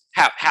know.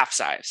 Half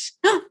size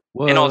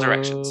in all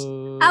directions.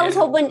 I was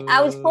hoping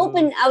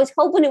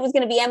it was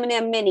going to be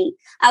M&M Mini.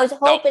 I was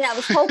hoping.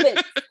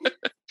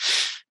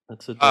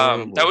 That's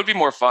adorable. That would be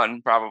more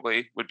fun.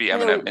 Probably would be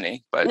M&M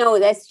Mini, but no,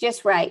 that's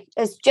just right.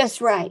 That's just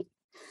right.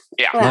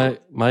 Yeah.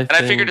 My and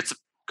thing, I figured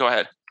go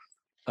ahead.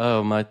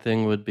 Oh, my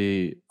thing would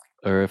be,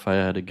 or if I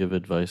had to give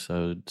advice, I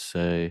would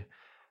say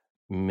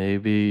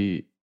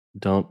maybe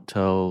don't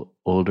tell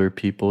older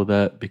people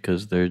that,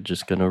 because they're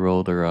just gonna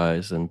roll their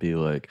eyes and be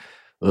like,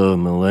 "Oh,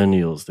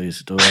 millennials, they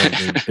still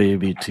have their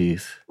baby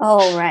teeth."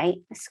 Oh, right.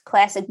 It's a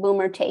classic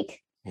boomer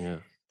take. Yeah.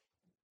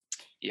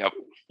 Yep.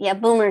 Yeah,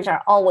 boomers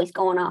are always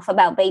going off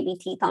about baby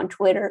teeth on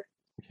Twitter.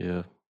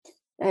 Yeah.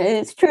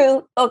 It's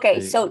true. Okay,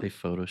 so they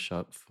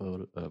Photoshop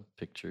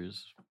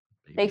pictures.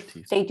 They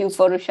do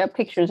Photoshop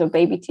pictures of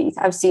baby teeth.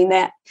 I've seen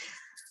that.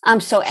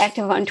 I'm so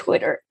active on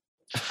Twitter.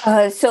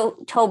 So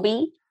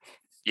Toby.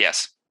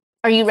 Yes.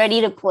 Are you ready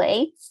to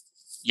play?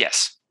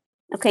 Yes.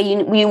 Okay,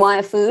 you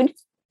want a food?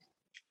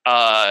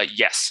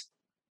 Yes.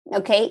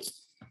 Okay.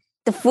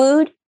 The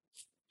food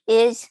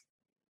is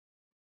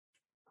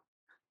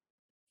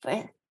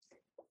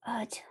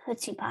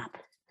let's see, Bob.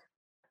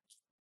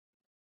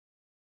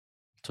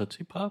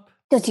 Tootsie Pop?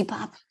 Tootsie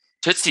Pop.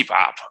 Tootsie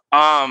Pop.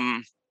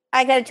 I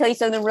got to tell you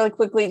something really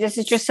quickly. This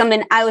is just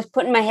something I was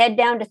putting my head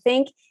down to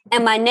think,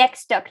 and my neck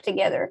stuck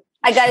together.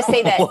 I got to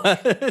say that.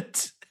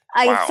 What?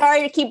 I'm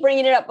sorry to keep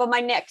bringing it up, but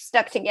my neck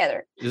stuck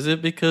together. Is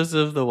it because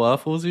of the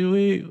waffles you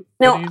eat?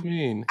 No. What do you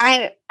mean?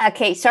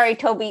 Okay, sorry,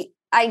 Toby.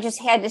 I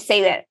just had to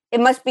say that. It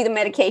must be the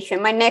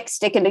medication. My neck's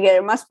sticking together.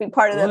 It must be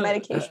part of the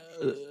medication.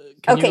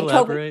 Can you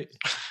elaborate?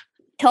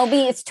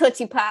 Toby, it's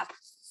Tootsie Pop.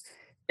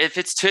 If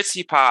it's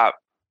Tootsie Pop,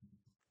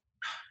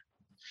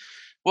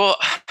 well,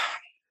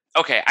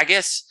 okay, I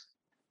guess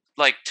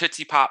like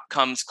Tootsie Pop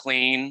comes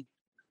clean.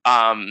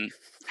 How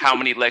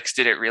many licks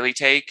did it really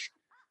take?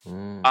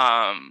 Toby,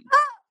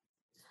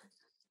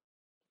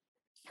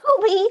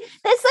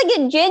 that's like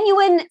a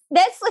genuine,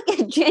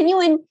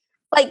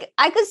 like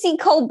I could see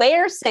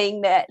Colbert saying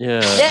that.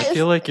 Yeah, I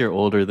feel like you're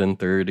older than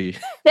 30.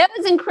 That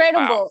was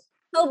incredible.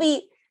 Wow.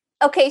 Toby,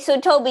 okay, so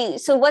Toby,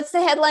 what's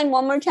the headline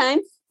one more time?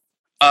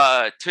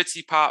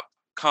 Tootsie Pop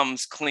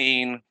comes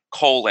clean, :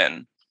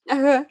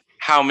 how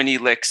many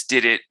licks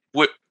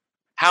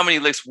how many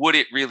licks would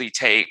it really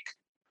take? ?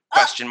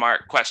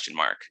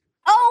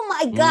 Oh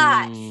my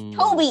gosh.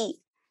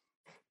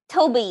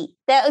 Toby,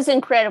 that was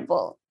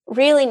incredible.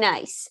 Really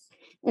nice.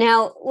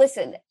 Now,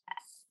 listen,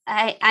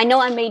 I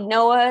know I made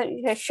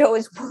Noah show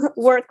his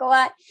work a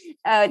lot.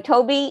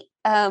 Toby,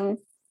 it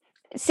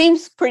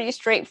seems pretty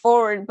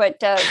straightforward, but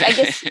I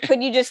guess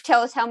could you just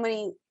tell us how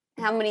many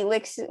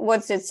licks?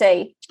 What's it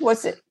say? How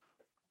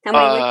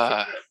many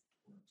licks?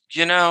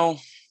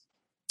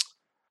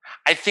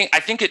 I think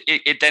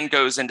it then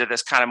goes into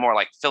this kind of more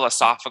like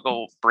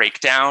philosophical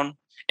breakdown,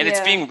 and it's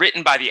being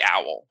written by the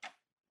owl.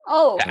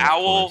 Oh, the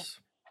owl,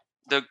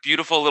 the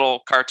beautiful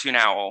little cartoon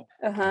owl,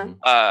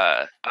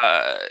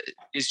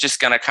 is just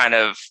going to kind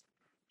of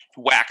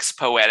wax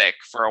poetic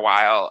for a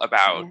while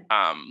about,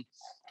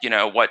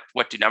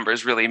 what do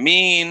numbers really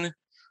mean?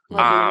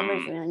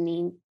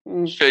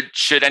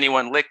 Should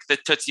anyone lick the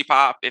Tootsie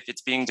Pop if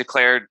it's being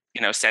declared,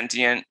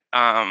 sentient?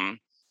 And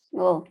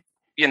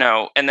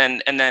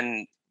then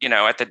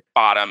at the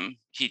bottom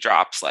he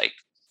drops like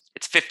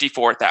it's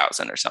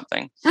 54,000 or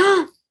something.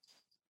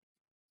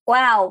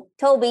 Wow,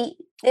 Toby,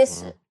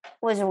 this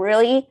was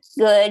really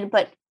good,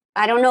 but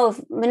I don't know if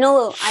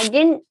Manolo, I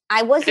didn't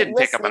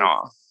pick up an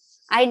awe.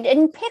 I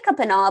didn't pick up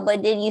an awe,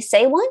 but did you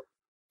say one?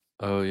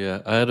 Oh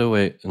yeah, I had to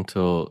wait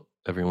until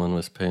everyone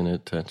was paying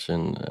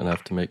attention, and I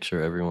have to make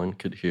sure everyone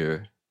could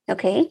hear.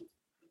 Okay.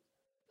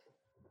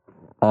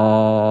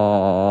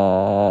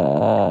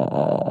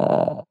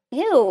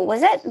 Ew,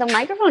 was that the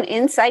microphone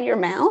inside your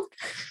mouth?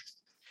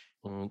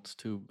 Oh, it's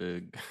too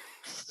big.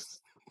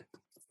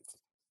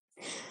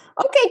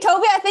 Okay,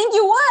 Toby, I think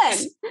you won.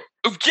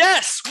 Oh,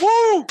 yes!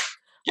 Woo!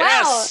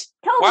 Yes!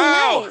 Wow, Toby,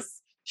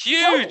 nice.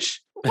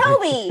 Huge!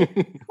 Toby!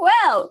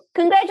 Wow,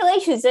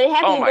 congratulations.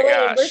 Happy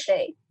belated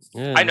birthday.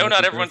 Yeah, I know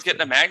not everyone's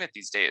getting a magnet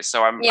these days,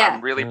 so I'm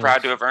really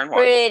proud to have earned one.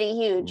 Pretty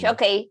huge.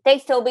 Okay,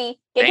 thanks, Toby.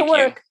 Get to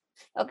work.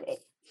 You. Okay.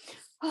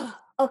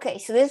 Okay,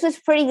 so this was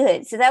pretty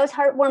good. So that was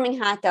Heartwarming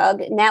Hot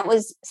Dog, and that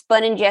was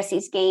Spud and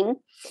Jesse's game.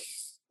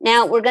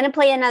 Now we're going to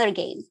play another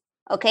game.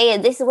 Okay,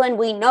 and this is one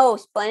we know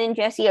Spud and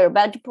Jesse are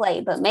about to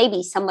play, but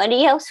maybe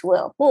somebody else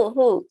will.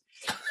 Who?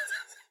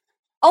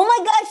 Oh my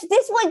gosh,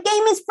 this one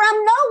game is from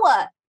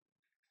Noah.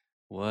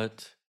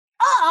 What?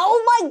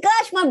 Oh my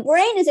gosh, my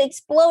brain is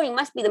exploding.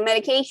 Must be the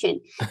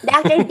medication.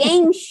 Dr.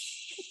 Game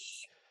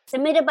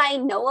submitted by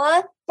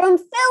Noah from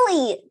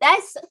Philly.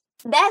 That's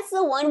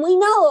the one we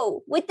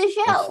know with the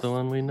shelf. That's the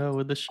one we know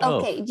with the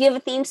shelf. Okay, do you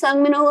have a theme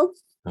song, Manolo?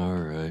 All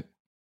right.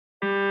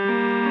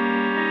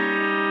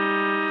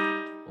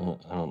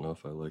 I don't know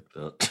if I like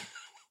that.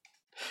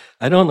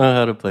 I don't know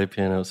how to play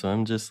piano, so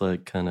I'm just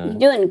like kind of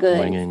doing good,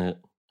 winging it.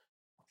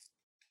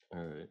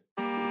 All right.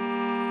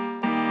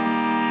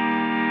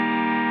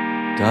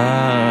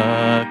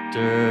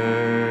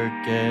 Dr.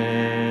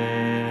 Game.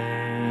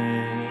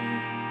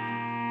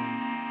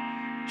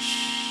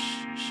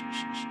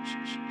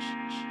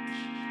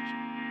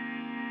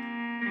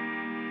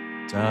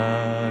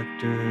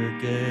 Dr.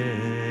 Game.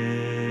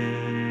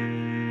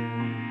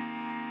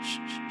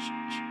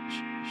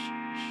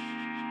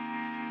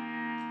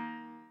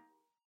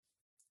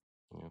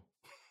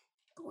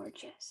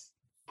 Gorgeous.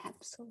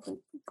 Absolutely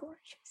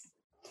gorgeous.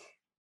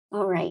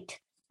 All right.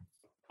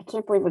 I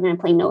can't believe we're going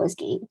to play Noah's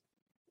game.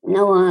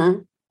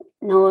 Noah,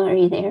 are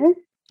you there?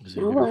 Is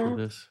he here for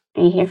this?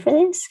 Are you here for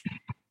this?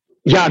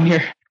 Yeah, I'm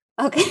here.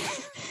 Okay.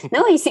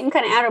 No, you seem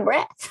kind of out of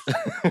breath.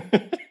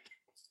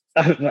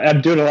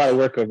 I'm doing a lot of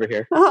work over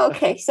here. Oh,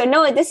 okay. So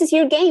Noah, this is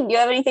your game. Do you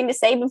have anything to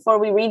say before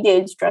we read the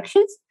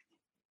instructions?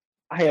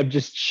 I am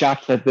just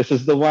shocked that this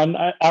is the one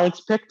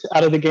Alex picked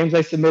out of the games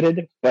I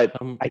submitted, but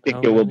I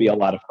think it will be a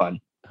lot of fun.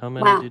 How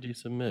many did you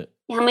submit?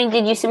 How many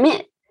did you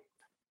submit?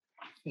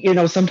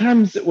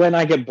 Sometimes when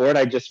I get bored,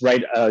 I just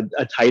write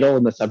a title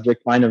in the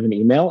subject line of an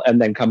email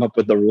and then come up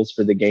with the rules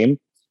for the game.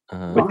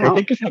 Which I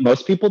think is how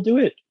most people do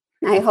it.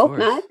 I hope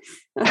not.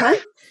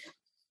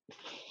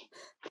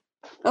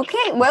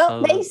 Okay,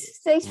 well, thanks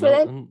for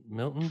that.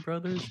 Milton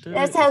Brothers do it?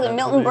 That's how the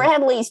Milton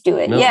Bradleys do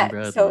it. Oh,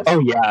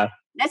 yeah.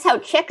 That's how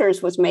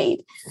Checkers was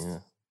made. Yeah.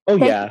 Oh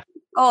yeah.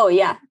 Oh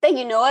yeah. Thank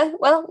you, Noah.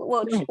 Well,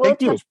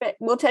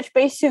 we'll touch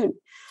base soon.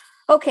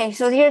 Okay,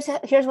 so here's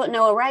what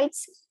Noah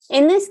writes.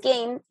 In this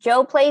game,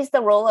 Joe plays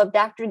the role of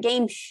Dr.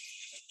 Game,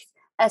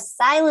 a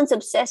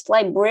silence-obsessed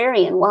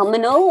librarian, while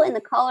Manolo and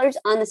the callers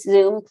on the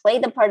Zoom play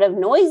the part of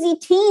noisy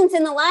teens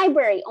in the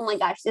library. Oh my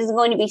gosh, this is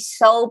going to be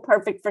so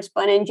perfect for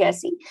Spun and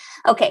Jesse.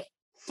 Okay.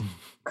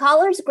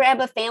 Callers grab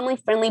a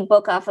family-friendly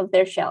book off of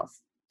their shelf.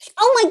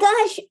 Oh my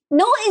gosh,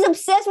 Noah is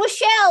obsessed with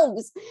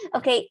shelves.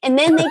 Okay, and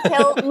then they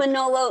tell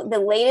Manolo the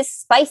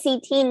latest spicy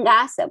teen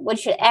gossip, which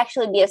should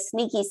actually be a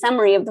sneaky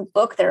summary of the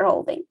book they're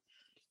holding.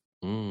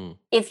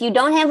 If you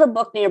don't have a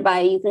book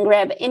nearby, you can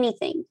grab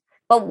anything.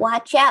 But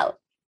watch out.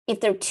 If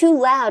they're too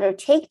loud or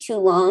take too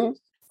long,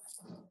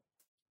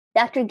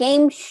 Dr.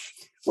 Game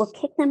will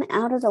kick them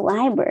out of the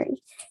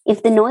library.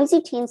 If the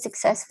noisy teens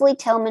successfully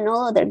tell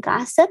Manolo their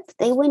gossip,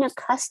 they win a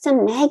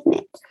custom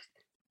magnet.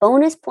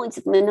 Bonus points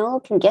if Manolo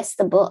can guess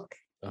the book.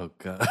 Oh,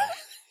 God.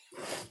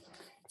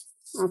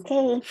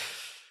 Okay.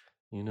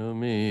 You know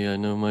me. I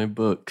know my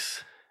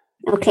books.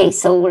 Okay,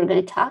 so we're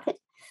going to talk.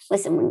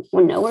 Listen,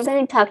 we're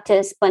going to talk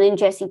to Spun and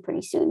Jesse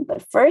pretty soon.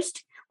 But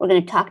first, we're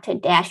going to talk to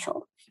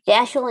Dashiell.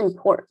 Dashiell in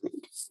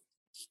Portland.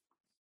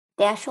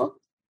 Dashiell?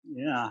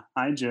 Yeah.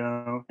 Hi,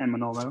 Joe and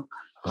Manolo.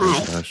 Hi,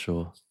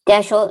 Dashiell.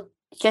 Dashiell,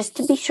 just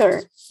to be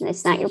sure,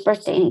 it's not your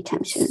birthday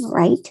anytime soon,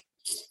 right?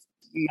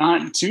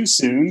 Not too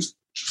soon,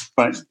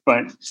 but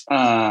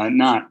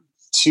not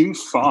too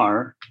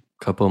far.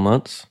 Couple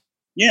months?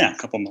 Yeah, a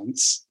couple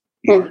months.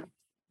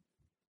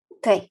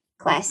 Okay,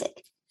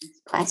 classic.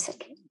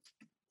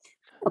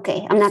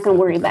 Okay, I'm not going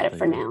to worry about it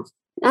for now.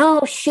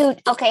 Oh,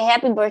 shoot. Okay,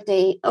 happy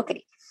birthday.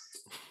 Okay.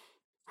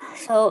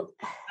 So...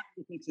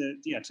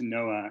 to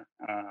Noah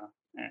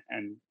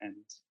and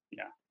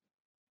yeah.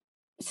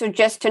 So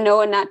just to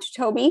Noah, not to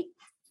Toby?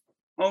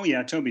 Oh,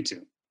 yeah, Toby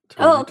too.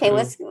 Oh, okay.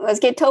 Let's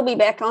get Toby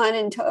back on,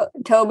 and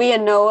Toby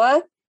and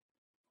Noah.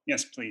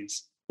 Yes,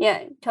 please.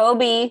 Yeah,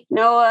 Toby,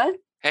 Noah.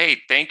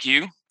 Hey, thank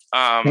you.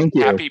 Thank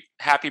you.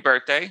 Happy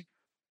birthday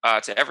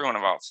to everyone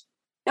involved.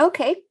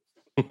 Okay.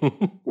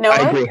 Noah?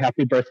 I agree.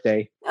 Happy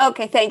birthday.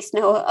 Okay, thanks,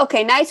 Noah.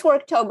 Okay, nice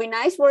work, Toby.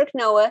 Nice work,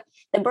 Noah.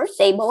 The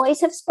birthday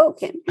boys have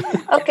spoken.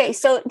 Okay,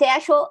 so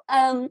Dashiell,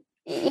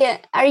 yeah,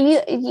 are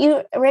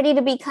you ready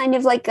to be kind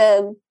of like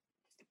a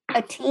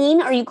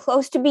teen? Are you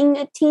close to being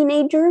a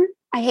teenager?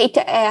 I hate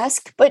to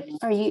ask, but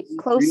are you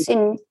close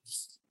in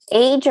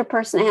age or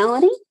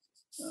personality?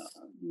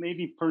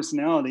 Maybe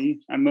personality.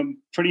 I'm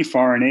pretty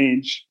far in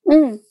age.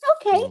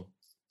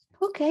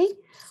 Okay,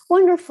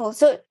 wonderful.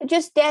 So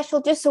just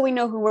Dashiell, just so we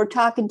know who we're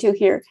talking to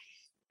here,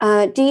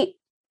 do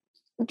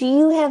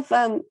you have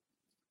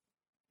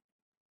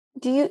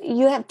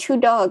you have two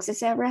dogs? Is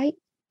that right?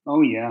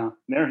 Oh yeah,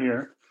 they're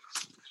here.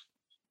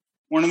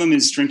 One of them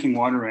is drinking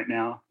water right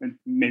now, and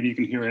maybe you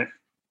can hear it.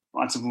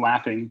 Lots of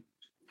lapping.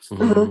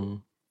 Uh-huh.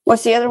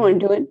 What's the other one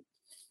doing?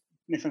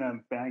 Sniffing a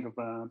bag of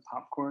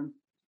popcorn.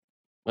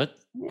 What?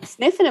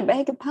 Sniffing a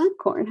bag of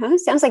popcorn, huh?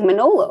 Sounds like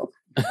Manolo.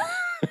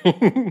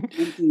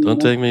 Don't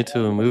take me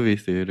to a movie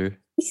theater.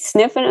 He's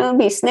sniffing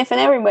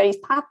everybody's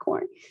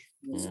popcorn.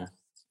 Yeah.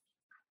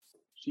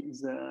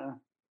 She's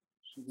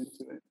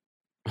into it.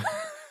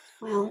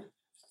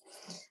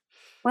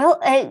 Well,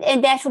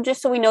 and Dashiell,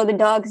 just so we know, the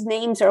dogs'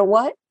 names are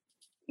what?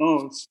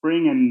 Oh,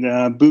 Spring and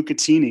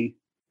Bucatini.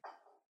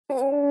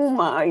 Oh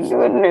my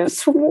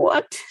goodness!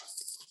 What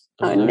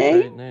a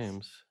name! Great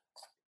names.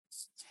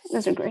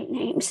 Those are great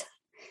names.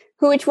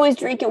 Which one's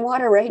drinking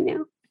water right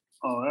now?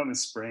 Oh, that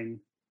was Spring.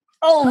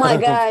 Oh my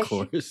gosh!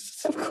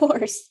 Of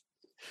course.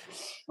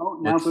 Oh,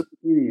 now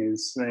Bucatini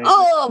is.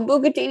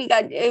 Bucatini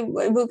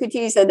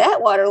said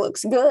that water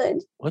looks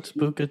good. What's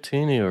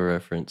Bucatini a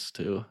reference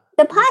to?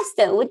 The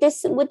pasta with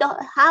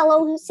the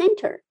hollow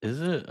center.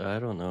 Is it? I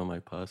don't know my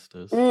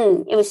pastas.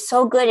 It was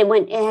so good.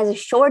 It has a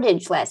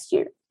shortage last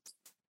year.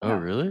 Oh,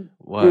 really?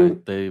 Why?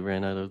 They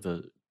ran out of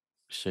the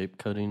shape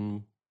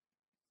cutting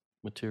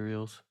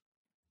materials?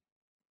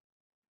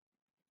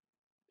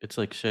 It's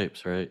like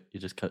shapes, right? You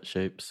just cut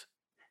shapes.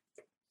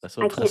 That's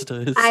what pasta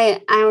is. I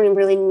don't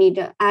really need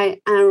to. I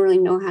don't really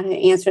know how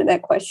to answer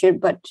that question,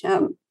 but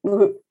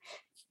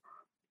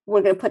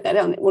we're gonna put that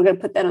on. We're gonna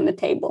put that on the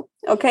table.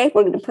 Okay,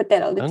 we're gonna put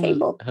that on the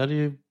table. How do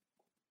you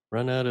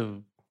run out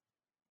of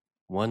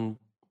one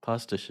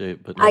pasta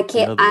shape? But I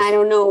can't. I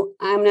don't know.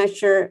 I'm not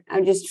sure.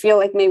 I just feel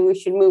like maybe we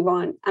should move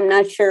on. I'm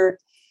not sure.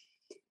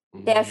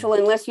 Dashiell,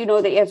 unless you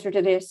know the answer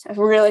to this, I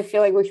really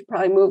feel like we should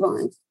probably move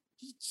on.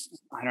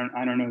 I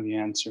don't know the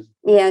answer.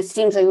 Yeah, it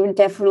seems like we're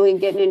definitely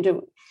getting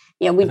into.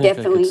 Yeah, we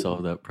definitely I could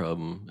solve that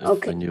problem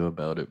if I knew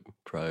about it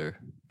prior.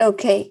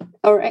 Okay,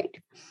 all right.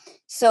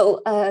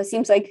 So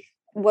seems like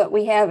what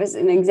we have is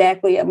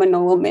exactly a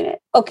Manolo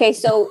minute. Okay,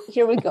 so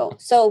here we go.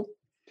 So,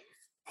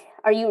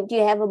 do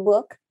you have a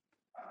book?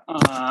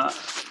 Yeah.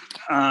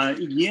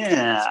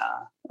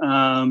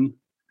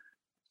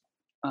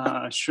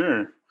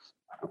 Sure.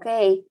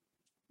 Okay.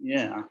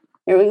 Yeah.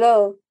 Here we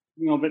go.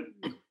 But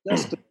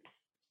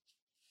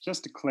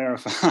just to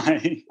clarify.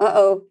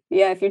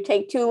 Yeah, if you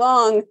take too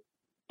long,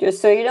 Just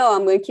so you know,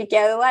 I'm going to kick you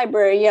out of the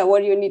library. Yeah,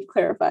 what do you need to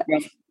clarify?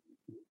 Well,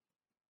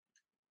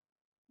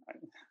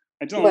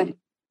 I don't.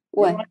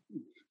 What?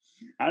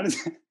 How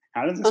does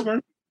this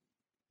work?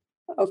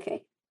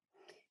 Okay.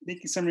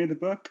 Make a summary of the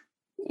book.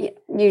 Yeah,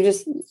 you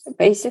just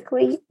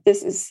basically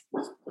this is.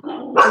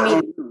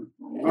 I mean,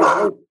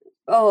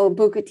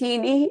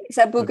 Bucatini. Is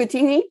that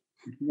Bucatini?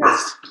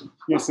 Yes,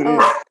 it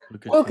is.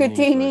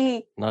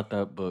 Bucatini. Not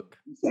that book.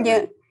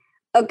 Yeah.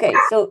 Okay.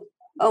 So,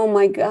 oh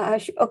my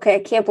gosh. Okay, I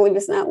can't believe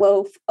it's not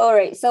loaf. All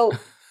right. So,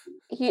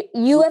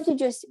 you have to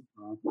just.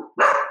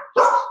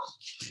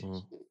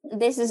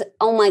 This is,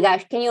 oh my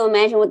gosh, can you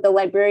imagine what the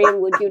librarian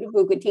would do to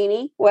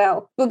Bucatini?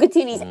 Well,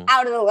 Bucatini's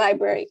out of the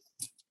library.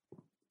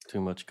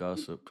 Too much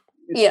gossip.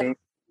 Yeah.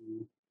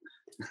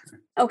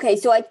 Okay,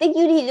 so I think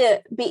you need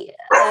to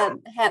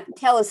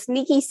tell a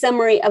sneaky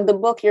summary of the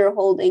book you're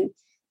holding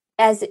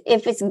as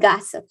if it's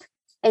gossip.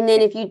 And then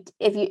if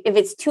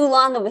it's too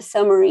long of a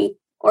summary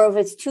or if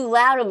it's too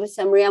loud of a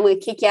summary, I'm going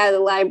to kick you out of the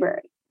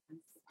library.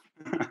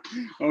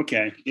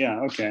 Okay. Yeah,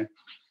 okay.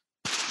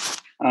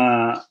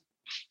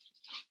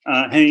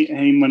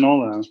 Hey,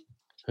 Manolo.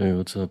 Hey,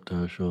 what's up,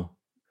 Dashel?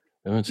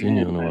 I haven't seen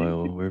you in a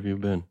while. Where have you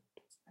been?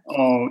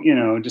 Oh,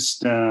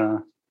 just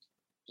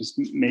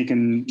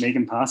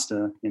making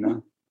pasta,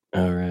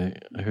 All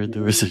right. I heard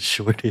there was a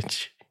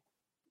shortage.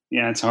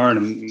 Yeah, it's hard.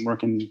 I'm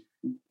working day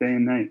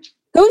and night.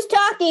 Who's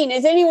talking?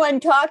 Is anyone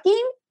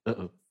talking?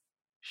 Uh-oh.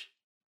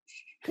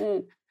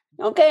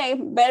 Okay,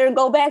 better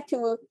go back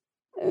to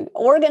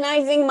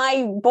organizing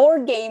my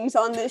board games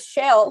on this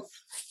shelf.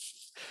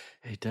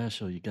 Hey,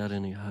 Dashel, you got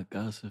any hot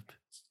gossip?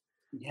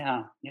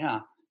 Yeah.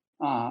 Hear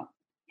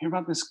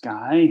about this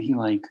guy? He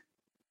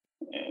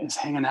is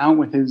hanging out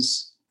with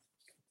his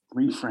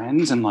 3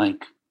 friends, and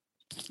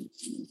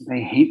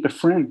they hate the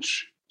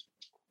French.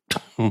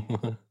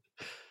 No,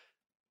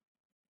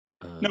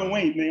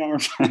 wait, they are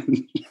French.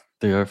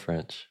 They are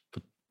French,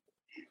 but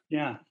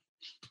yeah,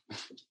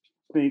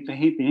 they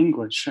hate the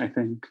English, I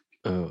think.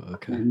 Oh,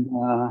 okay. And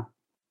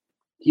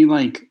he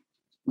really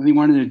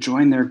wanted to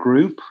join their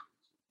group.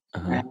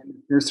 Uh-huh. And at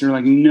first they're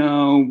like,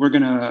 no, we're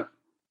gonna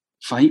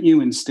fight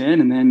you instead,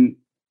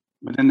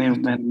 but then they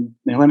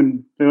let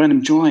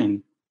him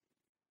join.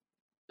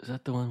 Is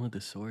that the one with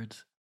the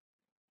swords?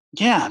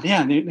 Yeah, they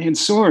had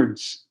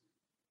swords.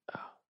 Oh,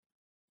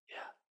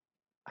 yeah,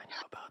 I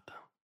know about them.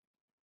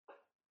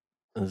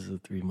 Those are the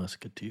 3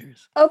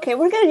 Musketeers. Okay,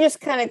 we're gonna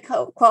just kind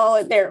of call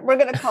it there. We're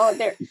gonna call it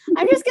there.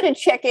 I'm just gonna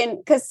check in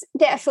because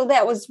Dashel,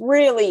 that was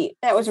really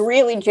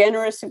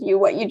generous of you.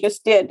 What you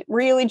just did,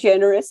 really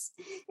generous,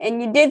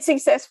 and you did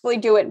successfully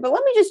do it. But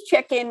let me just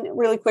check in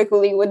really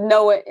quickly with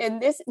Noah.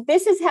 And this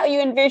is how you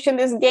envision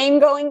this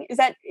game going. Is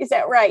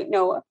that right,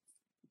 Noah?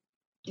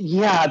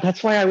 Yeah,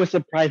 that's why I was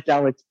surprised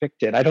Alex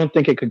picked it. I don't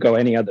think it could go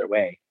any other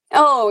way.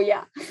 Oh,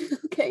 yeah.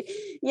 Okay.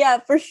 Yeah,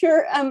 for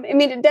sure. I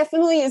mean, it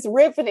definitely is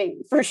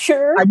riveting, for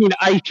sure. I mean,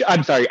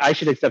 I'm sorry. I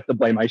should accept the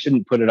blame. I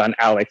shouldn't put it on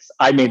Alex.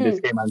 I made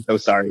this game. I'm so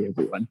sorry,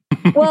 everyone.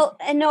 Well,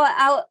 and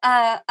Noah,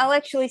 I'll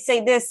actually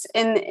say this,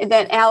 and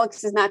that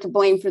Alex is not to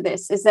blame for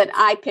this, is that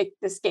I picked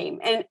this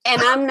game. And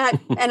I'm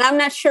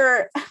not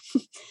sure,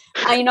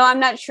 I'm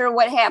not sure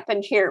what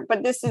happened here,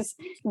 but this is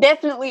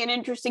definitely an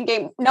interesting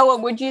game. Noah,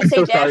 would you say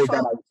so sorry Dashel?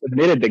 that I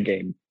submitted the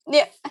game.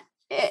 Yeah.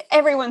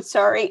 Everyone's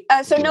sorry.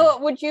 So Noah,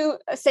 would you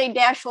say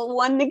Dashel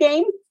won the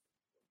game?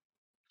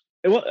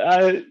 Well,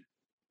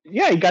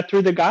 yeah, he got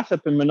through the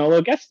gossip and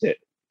Manolo guessed it.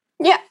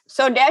 Yeah.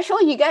 So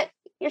Dashel, you got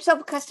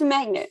yourself a custom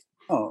magnet.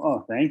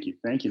 Oh, thank you,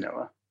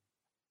 Noah.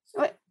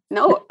 What?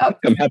 No.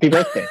 Welcome. Happy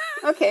birthday.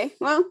 Okay.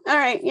 Well, all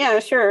right. Yeah,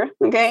 sure.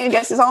 Okay. I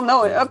guess it's all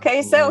Noah.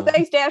 Okay. So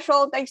thanks,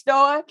 Dashel. Thanks,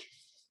 Noah.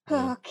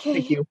 Okay.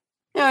 Thank you.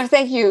 No,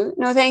 thank you.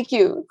 No, thank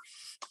you.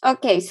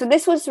 Okay. So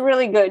this was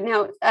really good.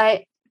 Now,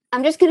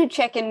 I'm just going to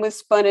check in with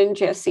Spun and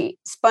Jesse.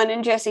 Spun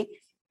and Jesse,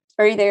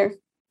 are you there?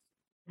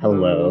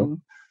 Hello.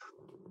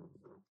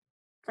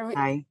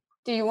 Hi.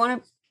 Do you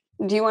want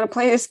to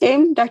play this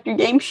game, Dr.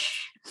 Game?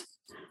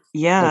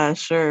 Yeah,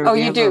 sure. Oh,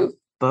 you do?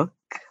 Book.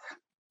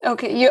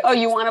 Okay.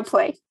 You want to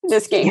play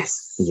this game?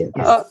 Yes.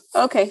 Oh,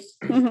 okay.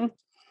 Mm-hmm.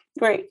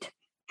 Great.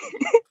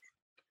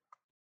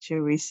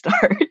 Should we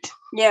start?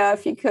 Yeah,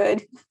 if you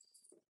could.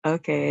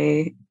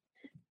 Okay.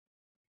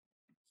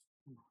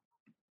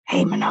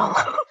 Hey, Manolo.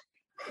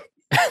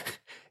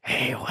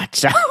 Hey,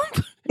 what's up?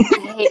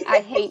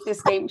 I hate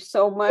this game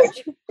so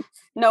much.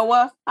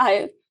 Noah,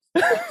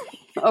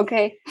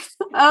 okay.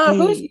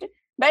 Who's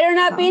better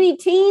not be any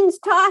teens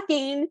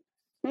talking?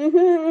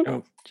 Mm-hmm.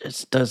 Oh,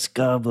 just us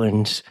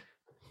goblins.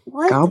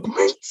 What?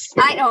 Goblins?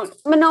 I don't.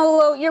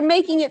 Manolo, you're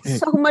making it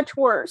so much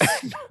worse.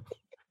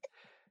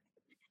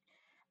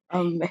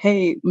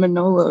 Hey,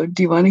 Manolo,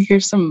 do you want to hear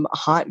some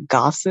hot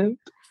gossip?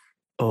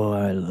 Oh,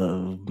 I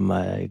love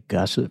my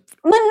gossip.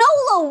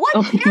 Manolo,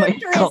 what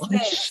character is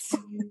this?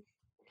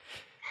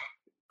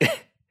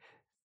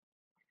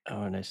 I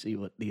want to see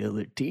what the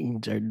other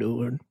teens are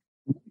doing.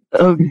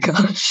 Oh,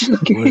 gosh.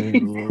 Okay.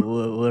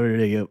 What are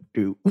they up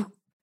to?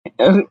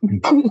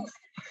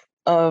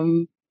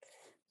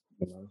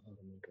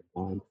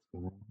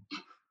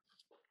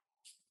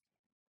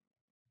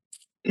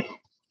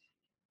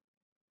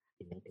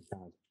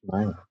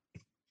 smile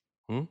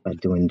by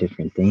doing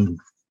different things,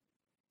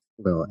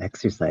 little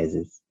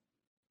exercises.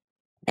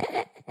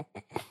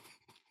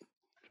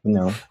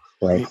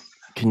 Like.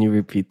 Can you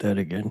repeat that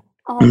again?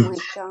 Oh my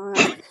god!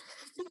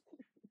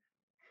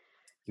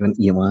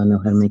 You want to know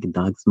how to make a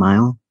dog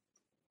smile?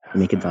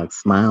 Make a dog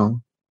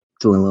smile,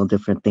 doing little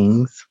different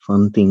things,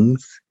 fun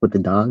things with the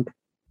dog.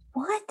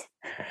 What?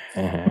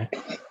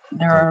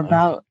 There are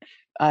about.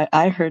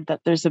 I heard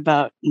that there's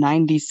about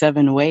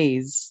 97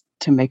 ways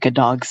to make a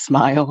dog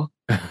smile.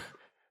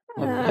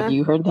 Have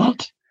you heard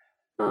that?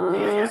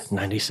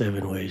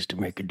 97 ways to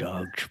make a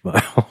dog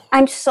smile.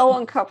 I'm so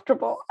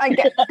uncomfortable. I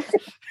get.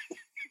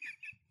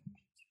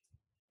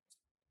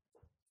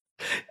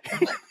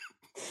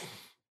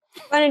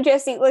 Fun and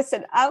Jesse,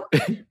 listen, I'm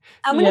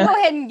going to go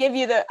ahead and give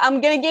you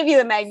I'm going to give you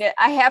the magnet.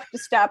 I have to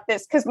stop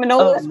this because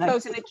Manolo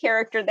posing a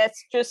character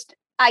that's just,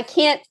 I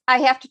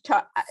have to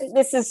talk.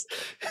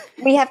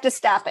 We have to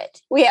stop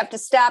it. We have to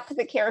stop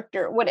the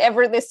character,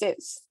 whatever this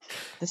is.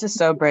 This is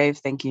so brave.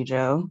 Thank you,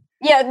 Joe.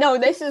 Yeah, no,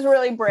 this is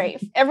really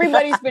brave.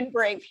 Everybody's been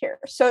brave here.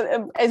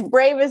 So as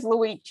brave as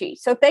Luigi.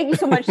 So thank you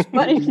so much,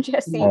 Fun and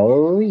Jesse.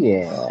 Oh,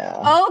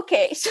 yeah.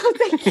 Okay, so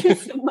thank you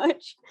so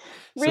much.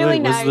 Really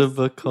nice. Was the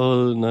book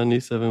called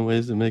 97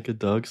 Ways to Make a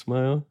Dog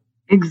Smile?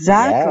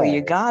 Exactly, you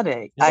got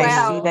it. Wow.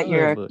 I see that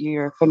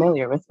you're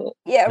familiar with it.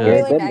 Yeah, you're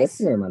really a good nice.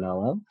 listener,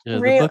 Manolo. Yeah,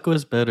 the book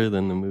was better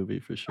than the movie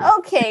for sure.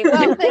 Okay,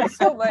 well, thanks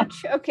so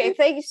much. Okay,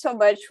 thank you so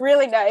much.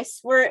 Really nice.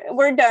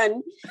 We're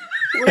done.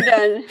 We're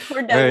done.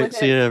 We're done. All right,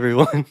 see ya,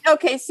 everyone.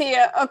 Okay, see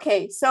ya.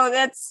 Okay, so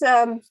that's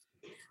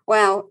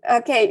wow.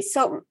 Okay,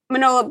 so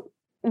Manolo,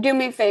 do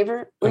me a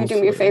favor. Will you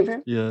do me a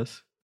favor?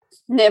 Yes.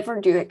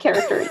 Never do that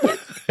character again.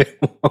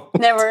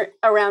 Never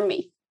around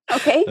me.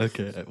 Okay.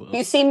 Okay, I will.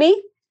 You see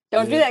me?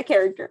 Don't do that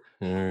character.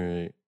 All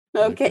right.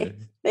 Okay.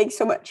 Thanks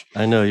so much.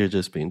 I know you're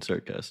just being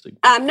sarcastic.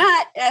 I'm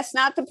not. That's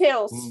not the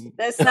pills.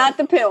 That's not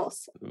the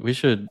pills. We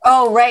should.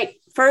 Oh, right.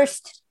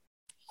 First,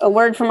 a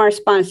word from our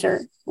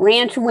sponsor,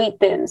 Ranch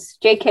Wheat Thins.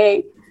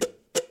 JK.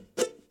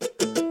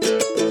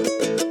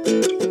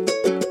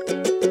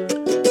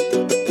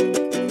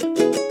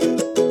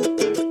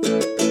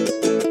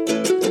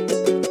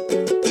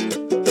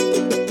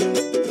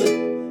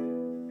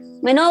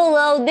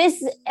 Manolo,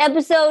 this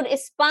episode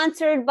is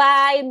sponsored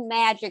by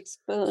Magic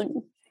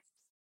Spoon.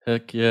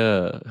 Heck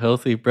yeah.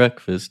 Healthy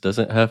breakfast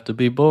doesn't have to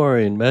be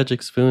boring.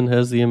 Magic Spoon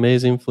has the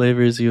amazing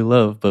flavors you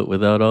love, but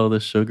without all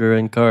the sugar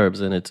and carbs,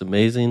 and it's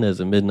amazing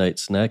as a midnight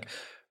snack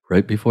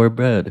right before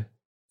bed.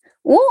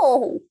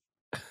 Whoa.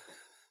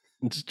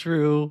 It's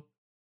true.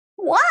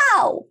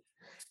 Wow.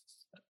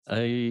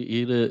 I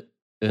eat it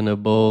in a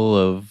bowl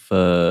of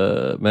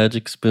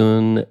Magic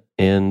Spoon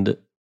and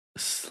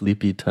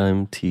Sleepy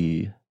Time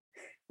tea.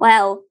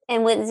 Wow.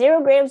 And with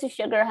 0 grams of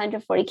sugar,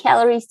 140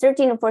 calories,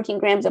 13 to 14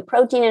 grams of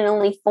protein, and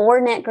only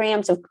 4 net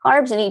grams of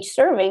carbs in each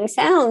serving,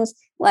 sounds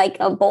like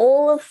a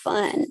bowl of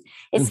fun.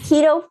 It's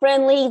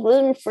keto-friendly,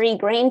 gluten-free,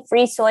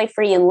 grain-free,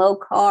 soy-free, and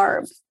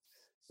low-carb.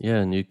 Yeah,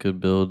 and you could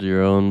build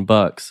your own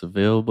box.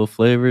 Available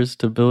flavors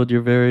to build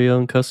your very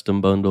own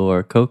custom bundle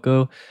are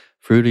cocoa,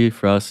 fruity,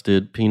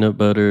 frosted, peanut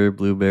butter,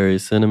 blueberry,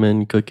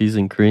 cinnamon, cookies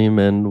and cream,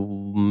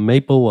 and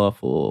maple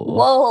waffle.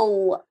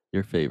 Whoa.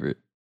 Your favorite.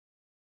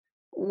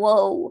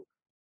 Whoa.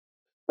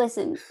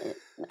 Listen,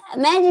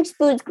 Magic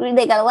Spoon's green.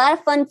 They got a lot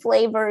of fun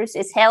flavors.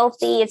 It's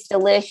healthy. It's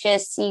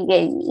delicious. You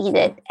can eat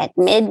it at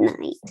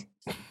midnight.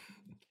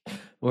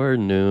 Or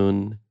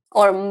noon.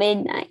 Or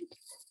midnight.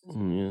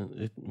 Yeah,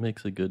 it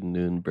makes a good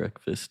noon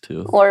breakfast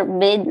too. Or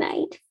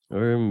midnight.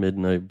 Or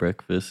midnight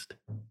breakfast.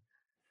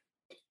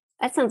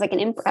 That sounds like an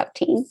improv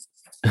team.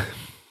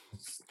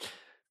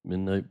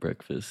 Midnight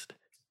breakfast.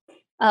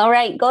 All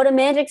right, go to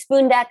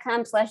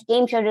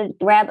magicspoon.com/gameshow to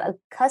grab a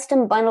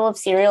custom bundle of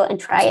cereal and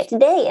try it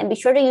today. And be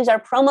sure to use our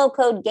promo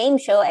code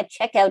GAMESHOW at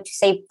checkout to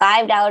save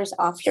 $5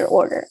 off your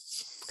order.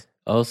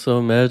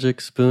 Also,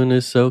 Magic Spoon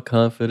is so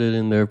confident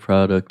in their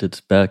product,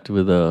 it's backed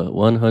with a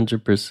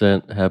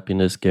 100%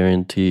 happiness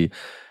guarantee.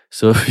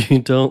 So if you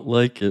don't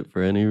like it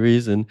for any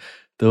reason,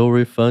 they'll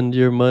refund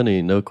your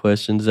money, no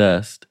questions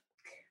asked.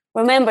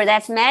 Remember,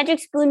 that's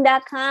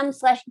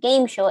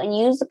magicspoon.com/gameshow and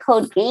use the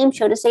code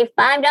GAMESHOW to save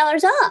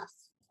 $5 off.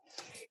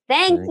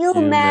 Thank you,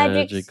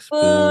 Magic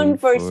Spoon,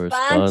 for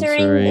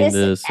sponsoring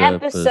this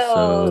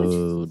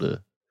episode.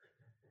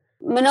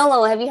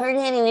 Manolo, have you heard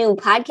any new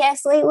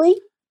podcasts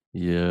lately?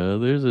 Yeah,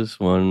 there's this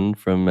one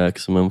from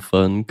Maximum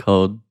Fun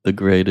called The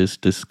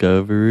Greatest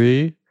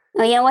Discovery.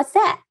 Oh, yeah, what's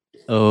that?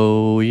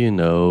 Oh,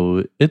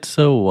 it's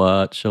a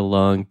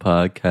watch-along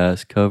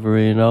podcast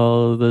covering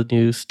all the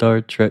new Star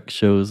Trek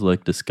shows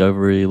like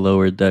Discovery,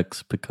 Lower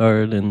Decks,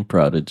 Picard, and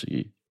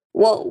Prodigy.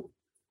 Whoa.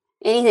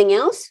 Anything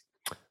else?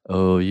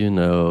 Oh,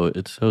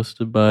 it's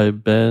hosted by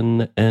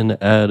Ben and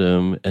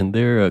Adam, and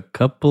they're a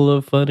couple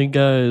of funny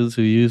guys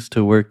who used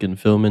to work in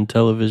film and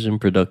television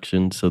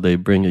production, so they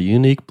bring a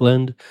unique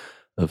blend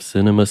of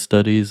cinema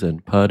studies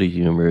and potty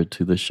humor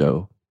to the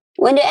show.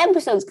 When do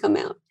episodes come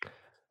out?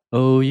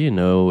 Oh,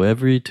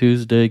 every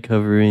Tuesday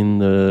covering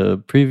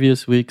the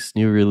previous week's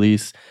new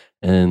release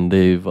And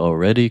they've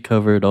already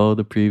covered all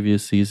the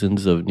previous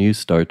seasons of new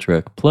Star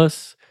Trek,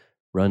 plus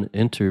run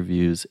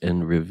interviews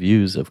and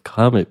reviews of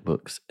comic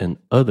books and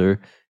other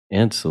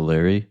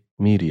ancillary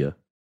media.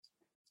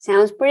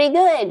 Sounds pretty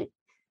good.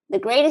 The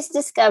Greatest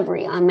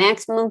Discovery on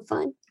Maximum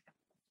Fun.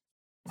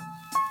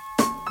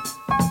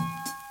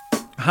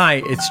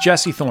 Hi, it's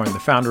Jesse Thorne, the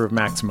founder of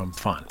Maximum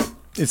Fun.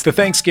 It's the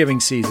Thanksgiving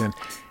season,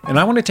 and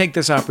I want to take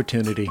this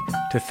opportunity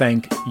to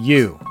thank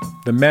you,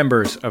 the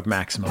members of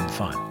Maximum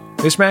Fun.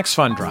 This Max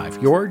Fun Drive,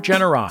 your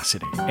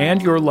generosity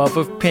and your love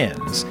of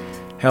pins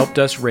helped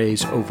us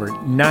raise over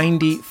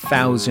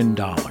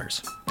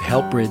 $90,000 to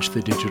help bridge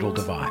the digital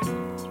divide.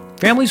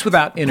 Families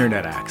without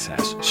internet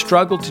access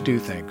struggle to do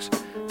things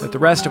that the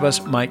rest of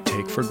us might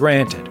take for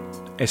granted,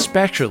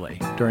 especially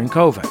during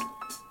COVID.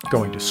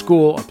 Going to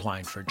school,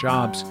 applying for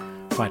jobs,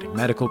 finding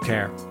medical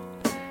care.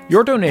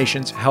 Your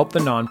donations help the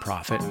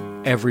nonprofit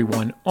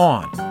Everyone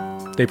On.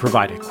 They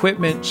provide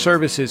equipment,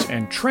 services,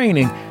 and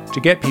training to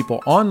get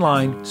people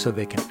online so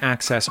they can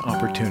access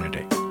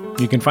opportunity.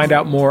 You can find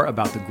out more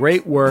about the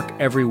great work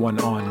Everyone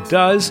On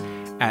does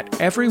at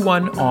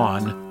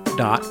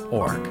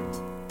everyoneon.org.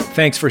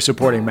 Thanks for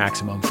supporting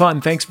Maximum Fun.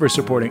 Thanks for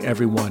supporting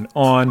Everyone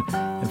On.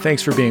 And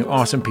thanks for being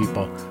awesome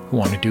people who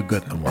want to do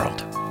good in the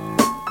world.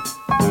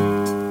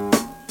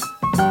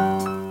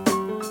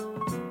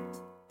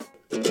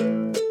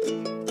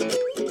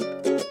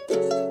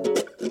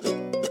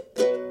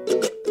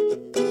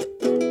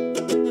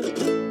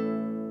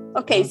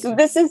 Okay, so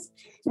this is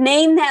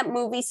Name That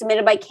Movie,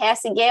 submitted by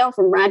Cassie Gale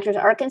from Rogers,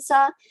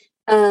 Arkansas.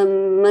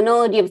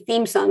 Manolo, do you have a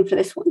theme song for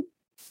this one?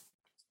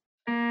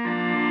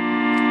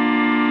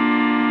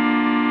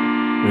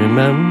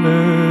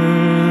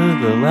 Remember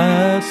the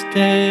last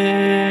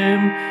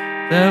game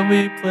that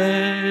we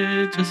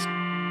played? Just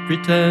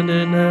pretend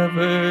it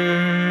never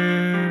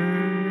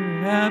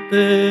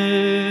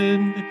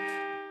happened.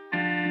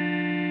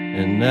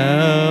 And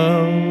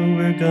now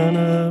we're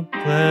gonna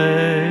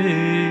play.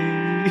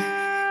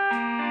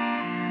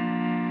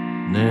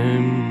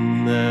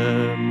 Name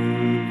the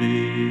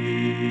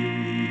movie.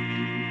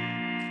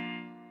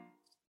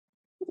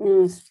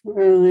 It's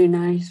really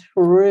nice,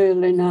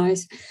 really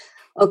nice.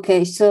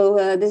 Okay,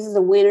 so this is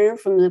a winner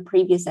from the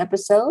previous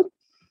episode.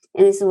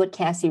 And this is what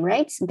Cassie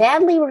writes.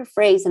 Badly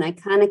rephrase an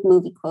iconic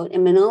movie quote,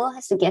 and Manolo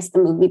has to guess the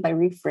movie by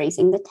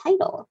rephrasing the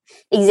title.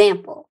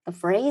 Example, the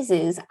phrase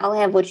is, I'll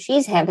have what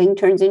she's having,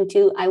 turns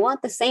into, I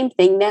want the same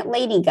thing that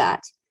lady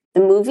got.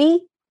 The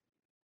movie,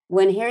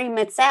 When Harry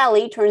Met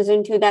Sally, turns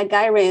into that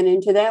guy ran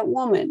into that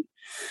woman.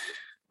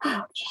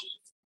 Okay.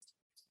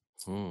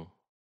 Mm-hmm.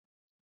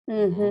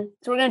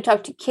 So we're going to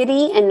talk to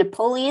Kitty and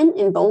Napoleon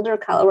in Boulder,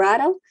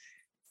 Colorado.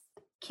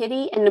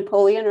 Kitty and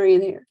Napoleon, are you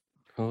there?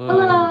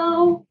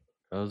 Hello.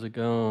 How's it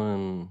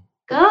going?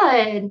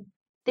 Good.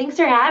 Thanks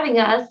for having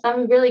us.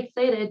 I'm really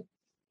excited.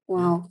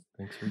 Wow.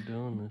 Thanks for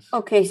doing this.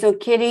 Okay, so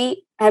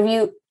Kitty, have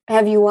you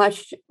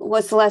watched,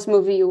 what's the last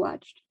movie you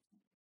watched?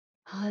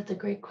 Oh, that's a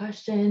great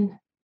question.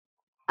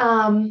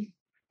 It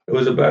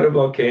was about a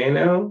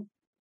volcano.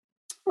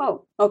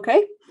 Oh,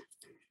 okay.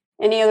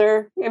 Any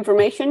other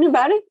information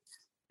about it?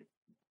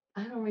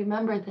 I don't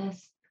remember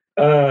this.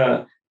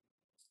 On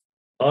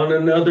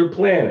another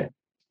planet.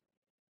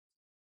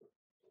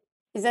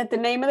 Is that the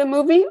name of the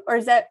movie, or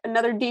is that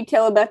another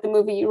detail about the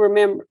movie you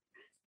remember?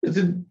 It's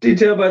a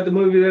detail about the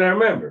movie that I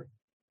remember.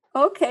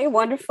 Okay,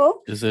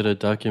 wonderful. Is it a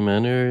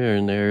documentary or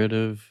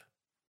narrative?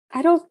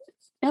 I don't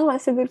know.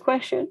 That's a good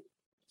question.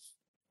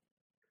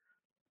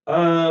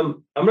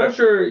 I'm not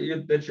sure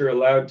that you're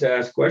allowed to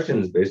ask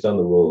questions based on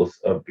the rules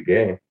of the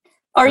game.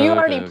 Are you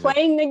already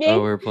playing the game?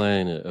 Oh, we're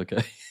playing it.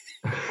 Okay.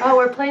 Oh,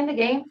 we're playing the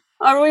game?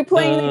 Are we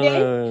playing the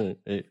game?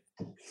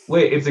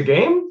 Wait, it's a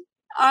game?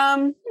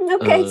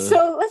 Okay,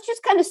 so let's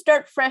just kind of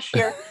start fresh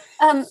here.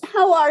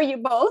 How are you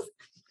both?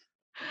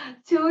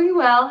 Doing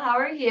well. How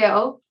are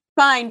you?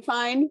 Fine.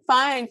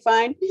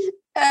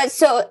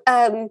 So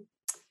I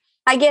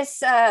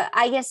guess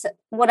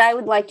what I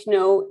would like to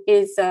know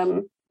is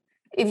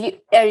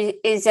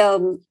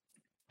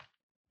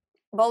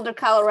Boulder,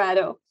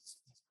 Colorado.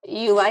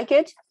 You like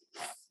it?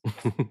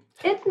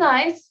 It's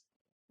nice.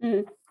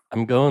 Mm-hmm.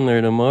 I'm going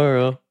there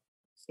tomorrow.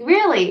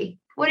 Really?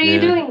 What are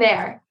you doing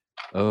there?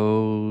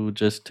 Oh,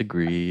 just to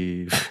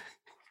grieve.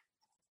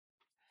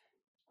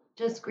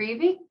 Just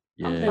grieving?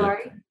 Yeah, I'm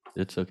sorry.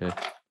 It's okay.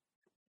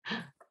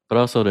 But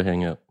also to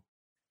hang out.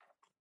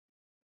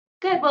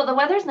 Good. Well, the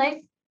weather's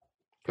nice.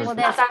 Well,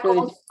 It's that's not that good.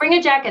 cold. Bring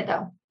a jacket,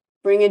 though.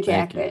 Bring a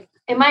jacket.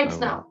 It might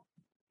snow.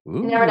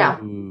 You never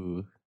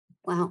know.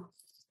 Wow.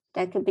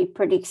 That could be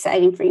pretty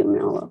exciting for you,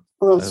 Manolo.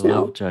 A little snow. I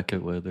love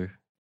jacket weather.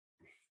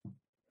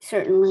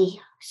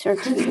 Certainly.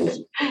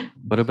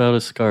 What about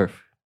a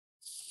scarf?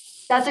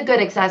 That's a good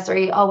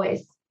accessory,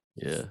 always.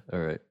 Yeah. All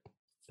right.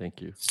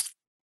 Thank you.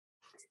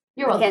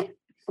 You're welcome. Okay.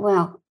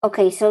 Well,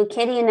 okay. So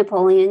Kitty and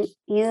Napoleon,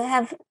 you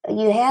have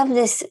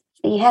this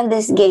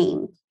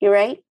game. You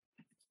right?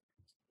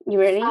 You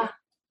ready?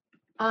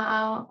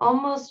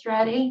 Almost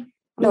ready.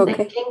 I'm Okay.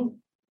 thinking.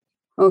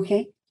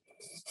 Okay.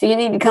 So you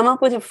need to come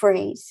up with a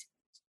phrase.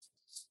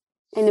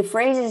 And the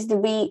phrase is to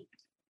be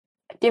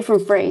a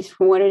different phrase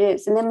from what it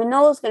is. And then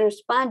Manolo's going to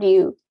respond to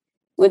you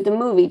with the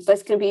movie, but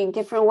it's going to be a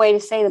different way to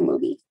say the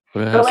movie.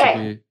 But it has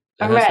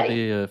to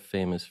be a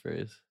famous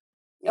phrase.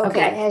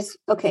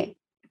 Okay.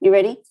 You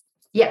ready?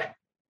 Yeah.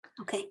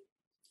 Okay.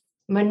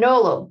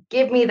 Manolo,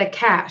 give me the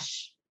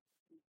cash.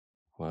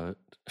 What?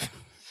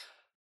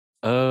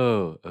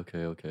 Oh,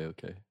 okay.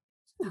 Okay.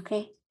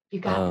 You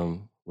got it.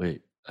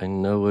 Wait, I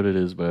know what it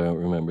is, but I don't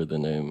remember the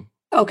name.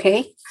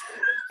 Okay.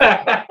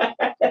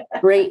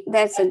 Great.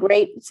 That's a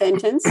great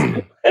sentence.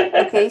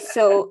 Okay,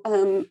 so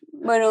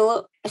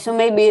Manolo, so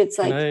maybe it's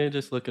like, can I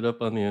just look it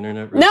up on the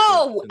internet?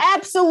 No,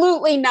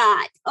 absolutely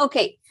not.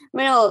 Okay,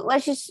 Manolo,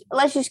 let's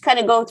just kind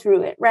of go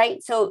through it,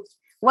 right? So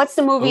what's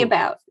the movie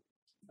about?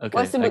 Okay,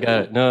 I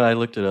got it. No, I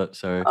looked it up.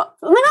 Sorry.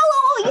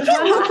 Manolo, you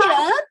can't look it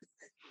up.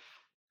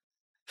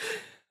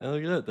 I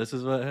look it up. This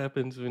is what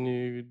happens when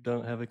you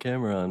don't have a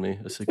camera on me.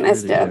 A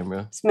security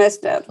camera. It's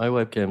messed up. My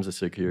webcam's a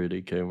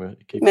security camera.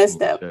 It keeps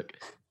messed up.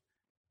 Check.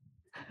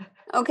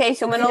 Okay,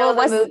 so Manolo,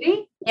 what's the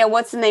movie? Yeah,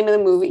 what's the name of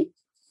the movie?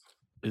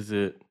 Is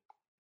it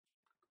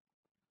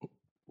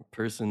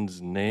person's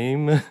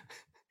name?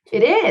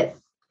 It is.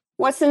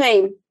 What's the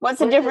name? What's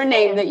a different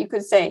name that you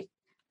could say?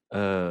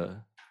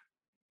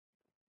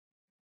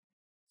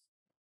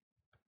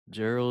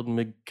 Gerald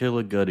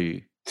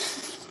McGillicuddy.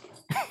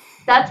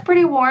 That's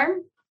pretty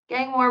warm.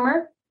 Getting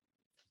warmer.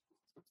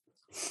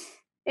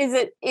 Is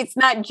it? It's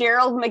not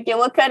Gerald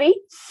McGillicuddy?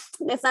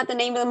 That's not the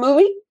name of the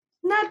movie?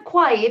 Not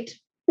quite.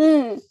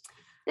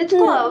 It's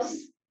close.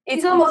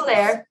 It's almost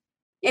there.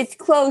 It's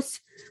close.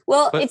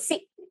 Well,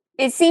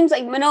 it seems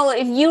like, Manolo,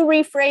 if you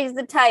rephrase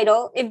the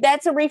title, if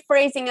that's a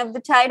rephrasing of the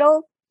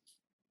title,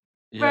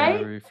 yeah, right?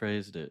 I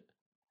rephrased it.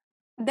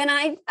 Then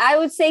I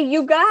would say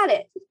you got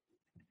it.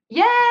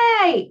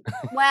 Yay!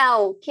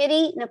 Wow,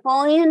 Kitty,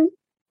 Napoleon.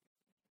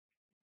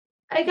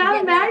 I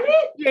got a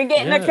magnet? You're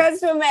getting a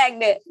custom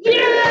magnet.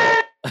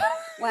 Yeah!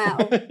 Wow,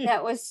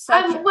 that was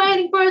such I'm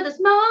waiting for this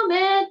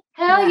moment.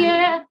 Hell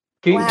yeah.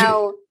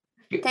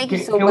 Thank you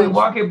so much. Can we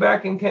walk it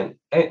back and can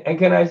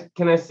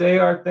I say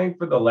our thing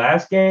for the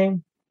last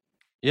game?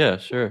 Yeah,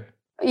 sure.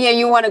 Yeah,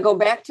 you want to go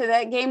back to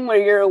that game where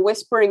you're a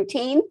whispering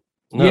teen?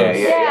 No.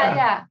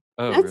 Yeah.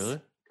 Oh,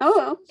 really?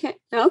 Oh, okay.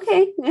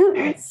 Okay.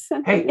 Yeah.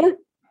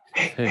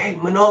 Hey,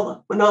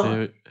 Manola.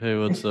 Hey,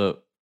 what's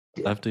up?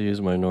 I have to use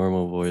my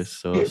normal voice,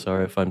 so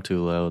sorry if I'm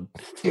too loud.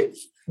 Did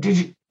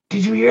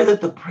you hear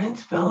that the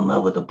prince fell in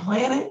love with the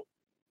planet?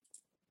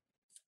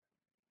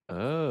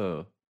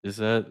 Oh, is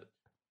that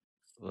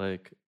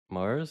like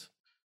Mars?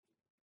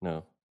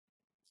 No.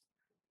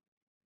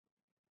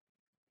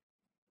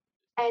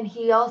 And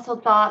he also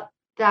thought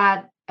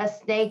that a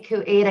snake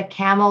who ate a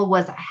camel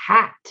was a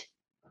hat.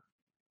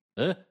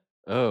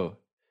 Oh,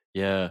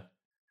 yeah.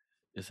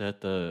 Is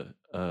that the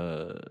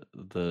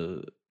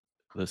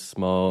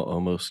small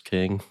almost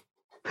king?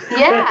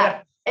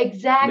 Yeah,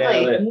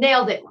 exactly.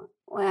 Nailed it.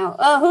 Wow.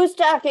 Oh, who's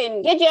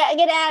talking? Get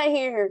out of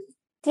here,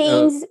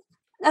 teens.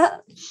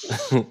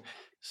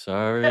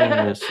 Sorry,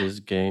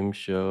 Mrs. Game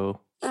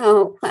Show.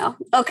 Oh, well.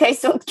 Okay,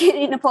 so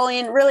Kitty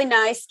Napoleon, really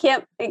nice.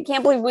 Can't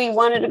believe we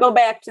wanted to go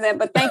back to that,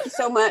 but thank you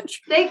so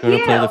much. Thank you.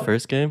 Want to play the you.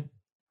 first game?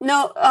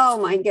 No. Oh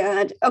my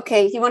God.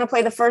 Okay, you want to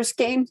play the first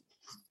game?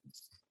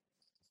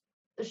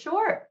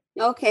 Sure.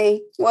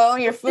 Okay. Well,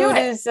 your food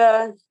is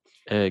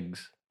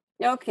eggs.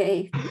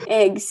 Okay,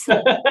 eggs.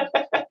 What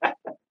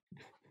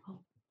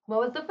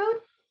was the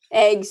food?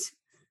 Eggs.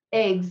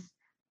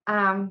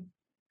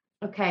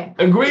 Okay.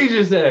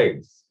 Egregious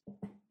eggs.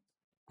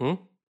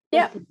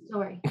 Yeah.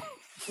 Sorry.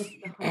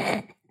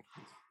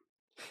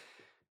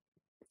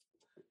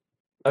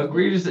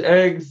 Egregious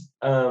eggs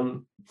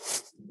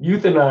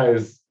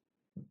euthanize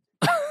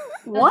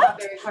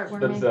what?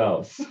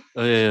 themselves.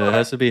 Oh yeah, it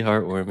has to be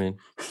heartwarming.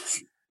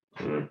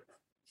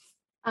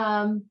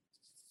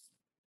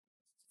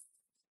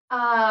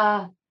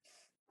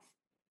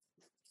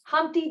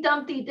 Humpty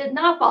Dumpty did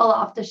not fall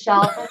off the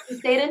shelf and he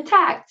stayed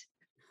intact.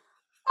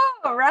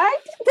 All right.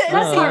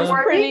 That seems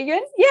pretty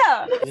good.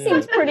 Yeah,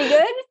 seems pretty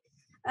good.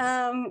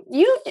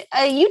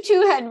 You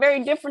two had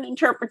very different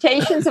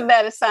interpretations of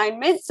that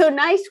assignment. So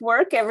nice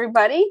work,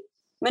 everybody.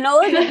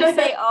 Manola, did you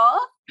say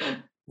aw?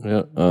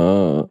 Yeah.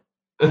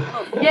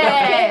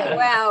 Yeah.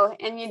 Wow.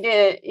 And you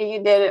did it.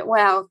 You did it.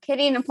 Wow.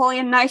 Kitty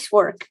Napoleon, nice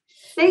work.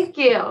 Thank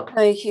you.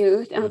 Thank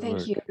you. Oh,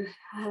 thank you.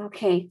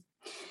 Okay.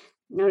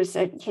 Notice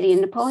that Kitty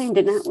and Napoleon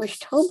did not wish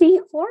Toby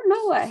or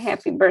Noah a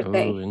happy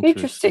birthday. Oh,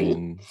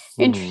 interesting.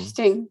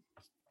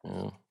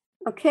 Yeah.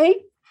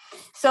 Okay.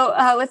 So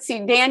let's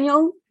see.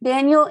 Daniel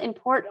in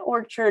Port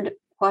Orchard,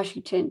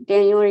 Washington.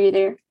 Daniel, are you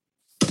there?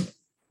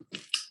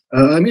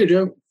 I'm here,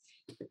 Joe.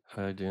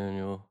 Hi,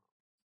 Daniel.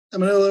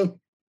 I'm hello.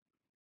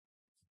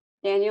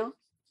 Daniel?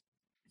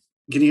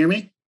 Can you hear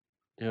me?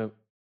 Yep.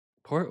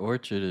 Port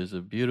Orchard is a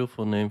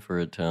beautiful name for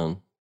a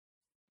town.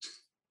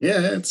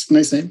 Yeah, it's a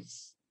nice name.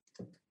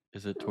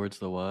 Is it towards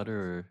the water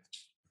or?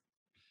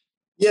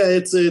 Yeah,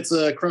 it's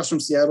across from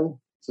Seattle,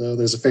 so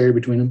there's a ferry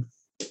between them.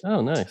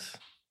 Oh, nice.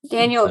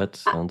 Daniel, that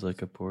sounds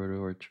like a Port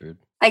Orchard.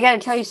 I got to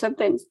tell you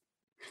something.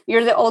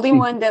 You're the only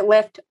one that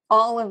left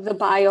all of the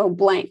bio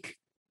blank.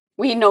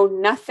 We know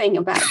nothing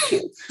about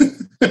you.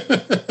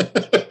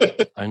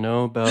 I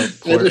know about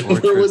Port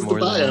Orchard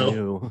more than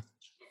you.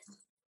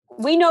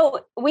 We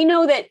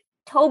know that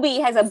Toby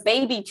has a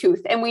baby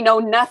tooth, and we know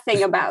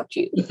nothing about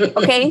you.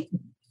 Okay,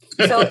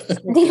 so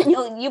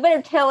Daniel, you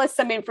better tell us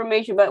some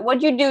information about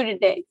what'd you do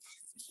today.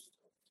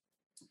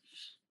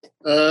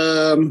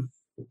 I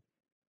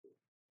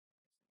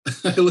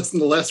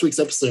listened to last week's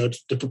episode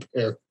to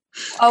prepare.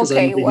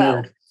 Okay,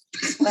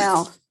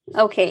 well,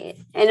 okay.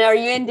 And are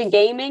you into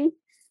gaming?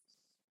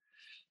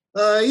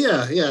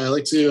 Yeah. I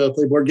like to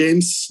play board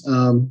games.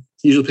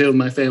 Usually play with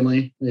my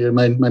family. Yeah,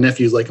 my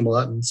nephews like them a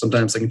lot, and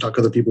sometimes I can talk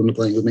other people into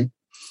playing with me.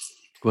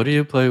 What do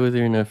you play with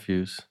your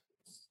nephews?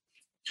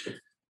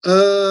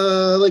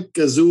 Like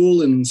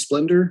Azul and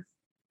Splendor.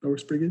 That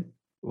works pretty good.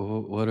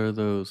 What are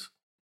those?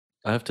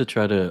 I have to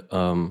try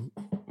to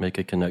make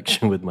a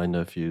connection with my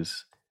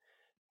nephews.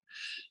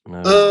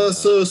 No.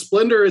 So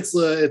Splendor, it's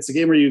a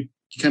game where you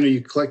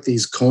collect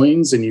these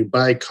coins and you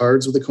buy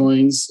cards with the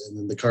coins, and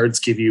then the cards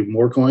give you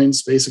more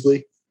coins,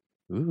 basically.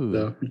 Ooh.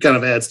 So it kind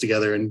of adds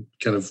together and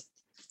kind of.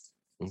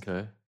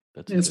 Okay,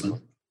 it's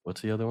fun.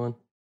 What's the other one?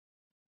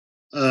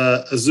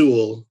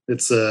 Azul.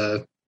 It's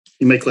you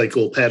make like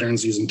little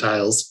patterns using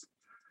tiles.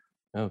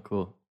 Oh,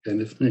 cool.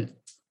 Kind of. Yeah.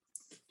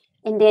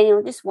 And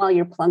Daniel, just while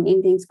you're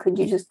plugging things, could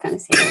you just kind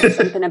of say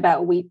something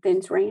about Wheat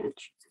Thins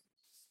Ranch?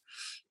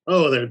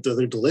 Oh, they're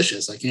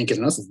delicious. I can't get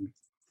enough of them.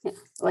 Yeah.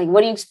 Like,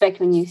 what do you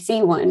expect when you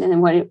see one, and then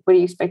what do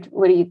you expect?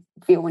 What do you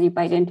feel when you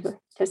bite into it?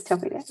 Just tell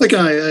me that. Like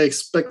I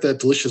expect that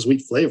delicious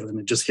wheat flavor, and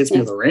it just hits me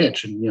with a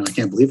ranch, and I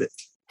can't believe it.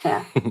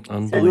 Yeah,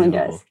 certainly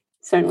does.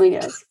 Certainly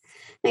does.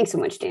 Thanks so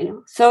much,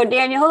 Daniel. So,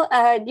 Daniel,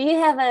 do you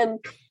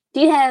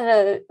have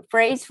a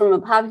phrase from a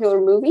popular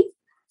movie?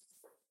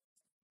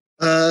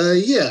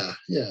 Yeah.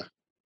 Yeah.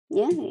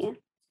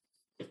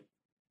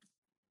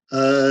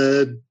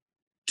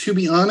 To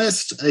be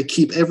honest, I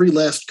keep every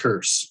last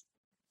curse.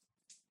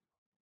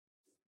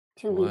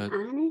 To be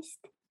honest,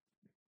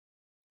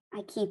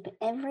 I keep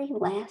every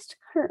last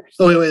curse.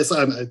 Oh, wait.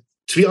 So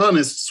to be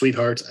honest,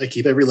 sweetheart, I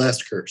keep every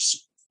last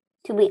curse.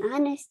 To be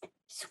honest,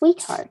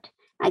 sweetheart,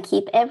 I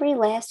keep every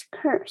last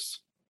curse.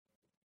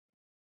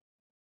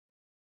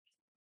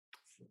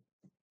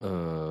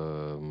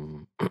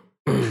 I'm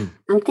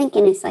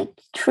thinking it's like,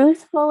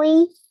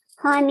 truthfully,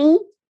 honey.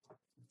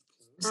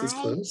 This is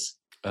close.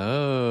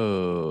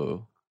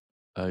 Oh,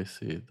 I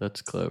see.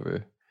 That's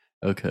clever.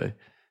 Okay.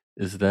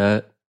 Is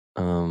that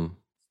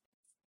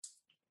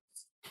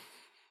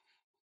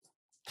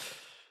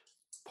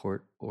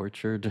Port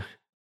Orchard?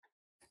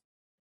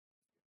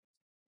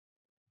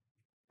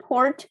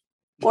 Port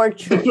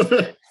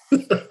Orchard.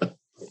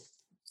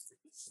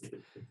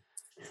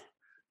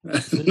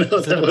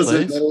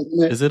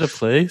 Is it a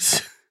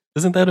place?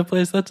 Isn't that a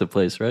place? That's a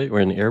place, right? We're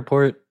an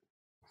airport.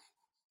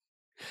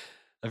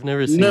 I've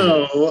never seen.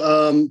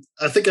 No,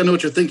 I think I know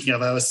what you're thinking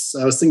of. I was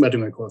thinking about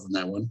doing a quote on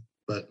that one,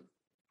 but.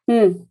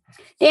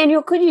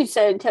 Daniel, could you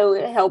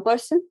help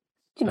us?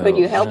 Could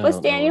you help us,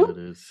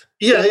 Daniel?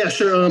 Yeah,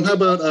 sure. How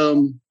about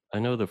I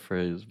know the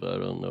phrase, but I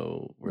don't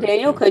know.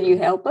 Daniel, could you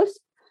help us?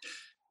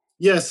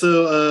 Yeah,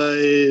 so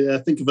I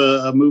think of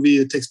a movie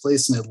that takes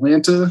place in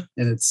Atlanta,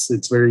 and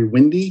it's very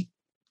windy,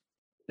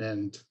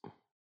 and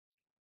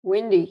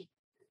windy.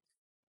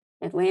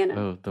 Atlanta.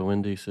 Oh, the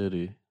Windy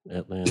City,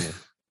 Atlanta.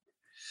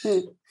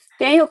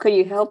 Daniel, could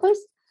you help us?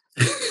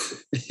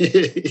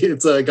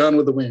 It's Gone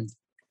with the Wind.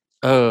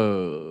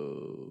 Oh.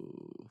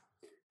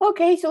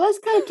 Okay, so let's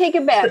kind of take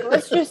it back.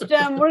 Let's just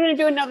we're going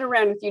to do another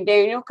round with you,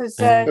 Daniel, because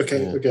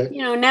okay.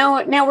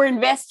 Now we're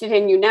invested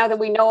in you. Now that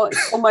we know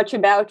so much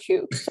about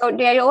you, so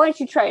Daniel, why don't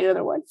you try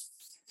another one?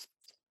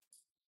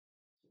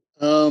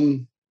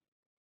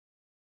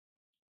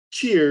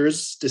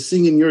 Cheers to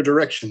Sing in Your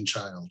Direction,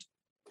 Child.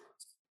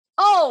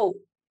 Oh.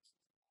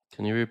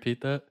 Can you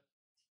repeat that?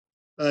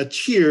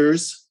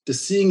 Cheers to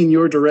Sing in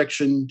Your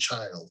Direction,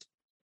 Child.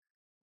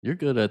 You're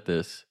good at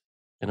this.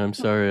 And I'm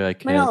sorry I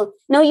can't.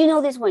 No, you know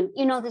this one.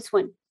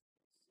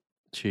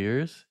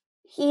 Cheers?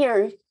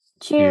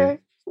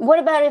 Cheer. What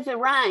about if it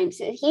rhymes?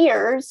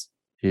 Here's,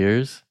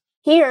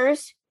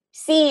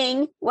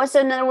 seeing. What's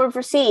another word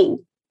for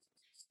seeing?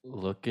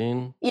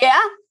 Looking.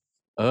 Yeah?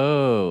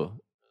 Oh,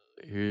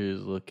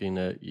 here's looking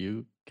at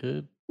you,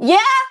 kid. Yeah,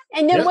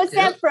 and then what's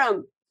that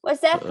from?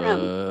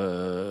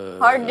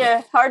 Hard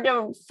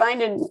to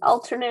find an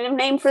alternative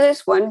name for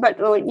this one, but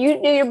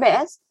you do your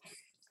best.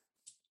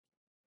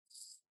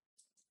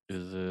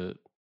 Is it?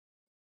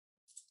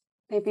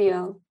 Maybe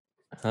Huh?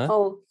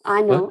 Oh,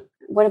 I know.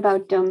 What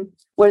about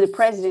where the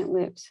president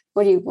lives?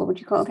 What would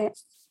you call that?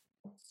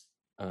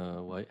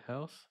 White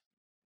House.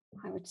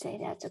 I would say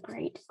that's a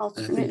great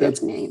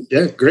alternative name.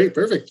 Yeah, great,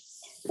 perfect.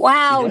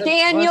 Wow,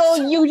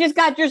 Daniel, you just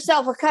got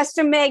yourself a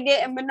custom magnet,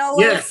 and Manolo.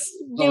 Yes.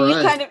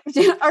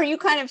 Are you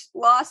kind of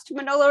lost,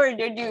 Manolo, or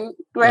did you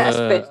grasp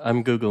it?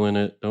 I'm Googling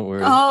it. Don't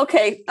worry. Oh,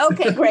 okay.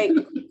 Okay, great.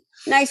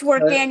 Nice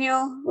work,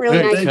 Daniel.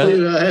 Really nice. Thank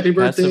you. Happy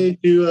birthday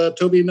to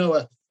Toby and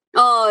Noah.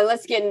 Oh,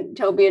 let's get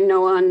Toby and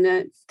Noah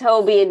on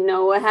Toby and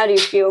Noah. How do you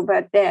feel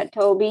about that,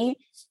 Toby?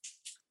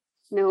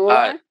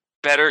 Noah?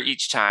 better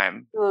each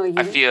time. Oh,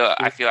 yeah.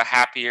 I feel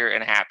happier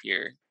and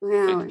happier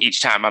Wow.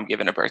 each time I'm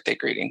given a birthday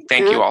greeting.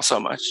 Thank you all so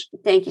much.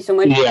 Thank you so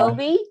much,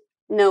 Toby.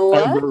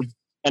 Noah.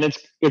 And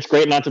it's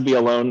great not to be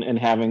alone in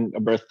having a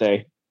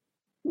birthday.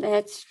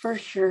 That's for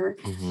sure.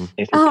 Mm-hmm.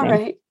 All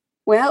right.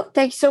 Well,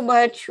 thanks so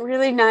much.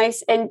 Really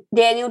nice. And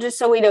Daniel, just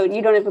so we know,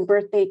 you don't have a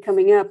birthday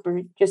coming up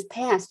or just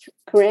passed,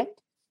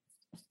 correct?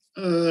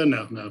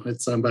 No.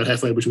 It's about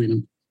halfway between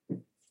them.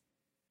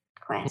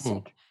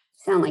 Classic.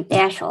 Sound like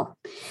Dashel.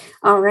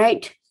 All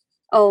right.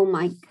 Oh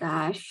my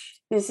gosh.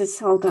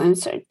 Hold on.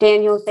 So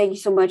Daniel, thank you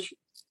so much.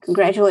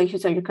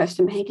 Congratulations on your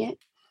custom maggot.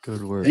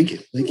 Good work. Thank you.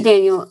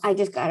 Daniel, I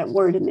just got a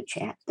word in the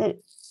chat that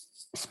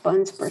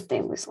Spun's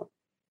birthday was.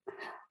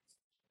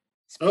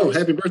 Oh,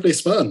 happy birthday,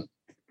 Spun.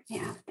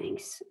 Yeah,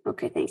 thanks.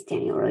 Okay, thanks,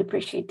 Daniel. Really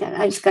appreciate that.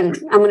 I'm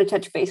going to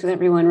touch base with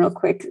everyone real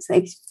quick.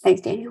 Thanks,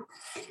 Daniel.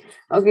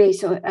 Okay,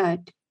 so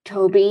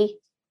Toby,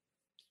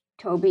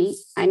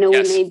 I know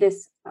we made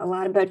this a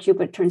lot about you,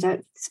 but it turns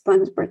out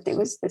Spun's birthday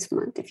was this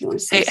month. If you want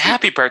to say something.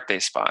 Happy birthday,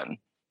 Spun.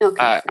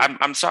 Okay.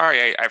 I'm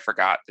sorry I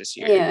forgot this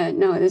year. Yeah,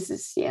 no, this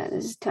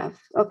is tough.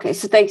 Okay,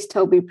 so thanks,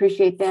 Toby.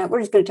 Appreciate that.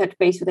 We're just going to touch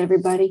base with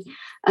everybody.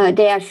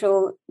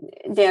 Dashel,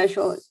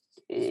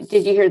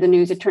 did you hear the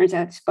news? It turns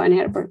out Spun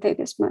had a birthday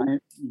this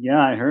month.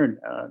 I heard.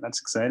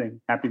 That's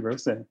exciting. Happy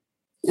birthday.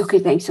 Okay,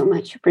 thanks so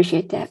much.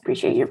 Appreciate that.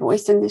 Appreciate your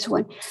voice in this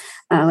one.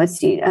 Let's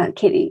see,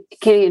 Kitty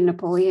and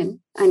Napoleon.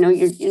 I know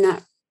you're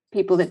not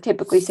people that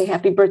typically say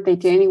happy birthday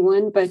to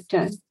anyone, but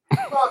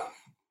well,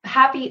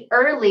 happy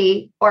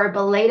early or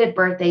belated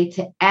birthday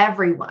to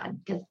everyone,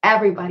 because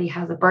everybody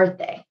has a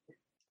birthday.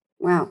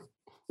 Wow.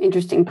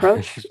 Interesting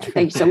approach.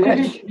 Thanks so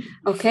much.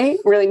 Okay,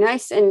 really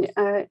nice. And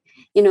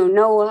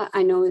Noah,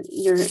 I know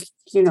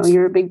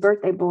you're a big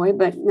birthday boy,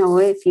 but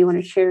Noah, if you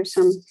want to share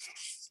some.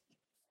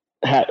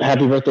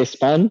 Happy birthday,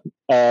 Spun.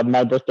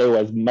 My birthday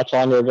was much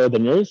longer ago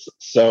than yours,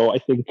 so I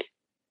think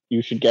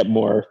you should get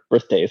more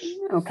birthdays.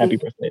 Okay. Happy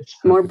birthdays.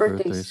 More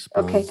birthdays.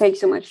 Okay, thanks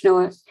so much,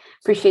 Noah.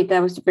 Appreciate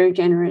that. Was very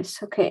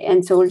generous. Okay,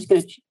 and so we're just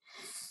going to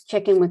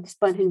check in with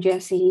Spun and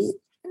Jesse.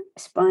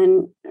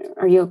 Spun,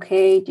 are you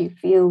okay? Do you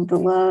feel the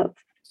love?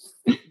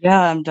 Yeah,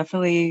 I'm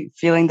definitely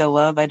feeling the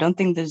love. I don't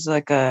think there's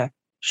like a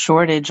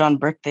shortage on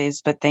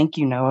birthdays, but thank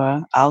you,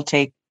 Noah. I'll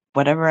take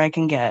whatever I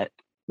can get.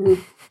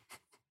 Mm.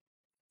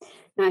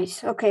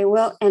 Nice. Okay,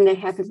 well, and a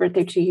happy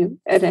birthday to you.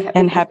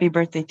 Happy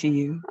birthday to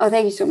you. Oh,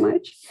 thank you so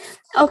much.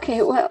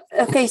 Okay, well,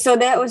 so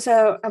that was,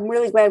 I'm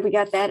really glad we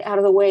got that out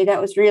of the way.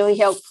 That was really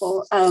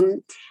helpful.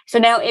 So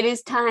now it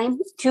is time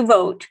to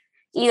vote.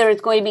 Either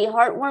it's going to be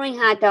Heartwarming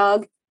Hot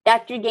Dog,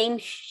 Dr. Game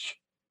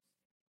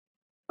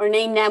or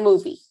Name That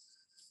Movie.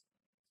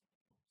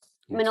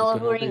 Manolo,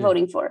 who are you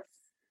voting for?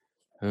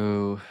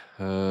 I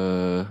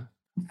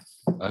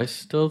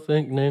still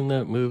think Name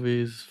That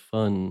Movie's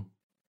fun.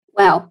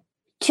 Wow.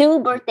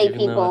 Two birthday Even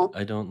people.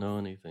 I don't know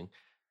anything.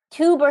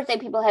 Two birthday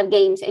people have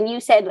games, and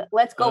you said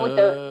let's go with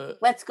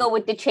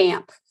the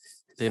champ.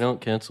 They don't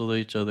cancel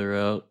each other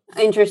out.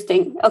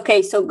 Interesting.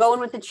 Okay, so going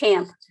with the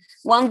champ.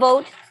 One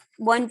vote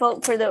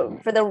for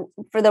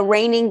the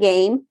reigning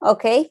game.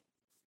 Okay.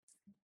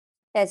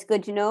 That's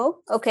good to know.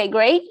 Okay,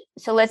 great.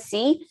 So let's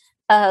see.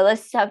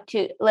 Let's talk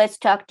to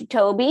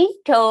Toby.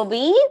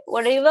 Toby,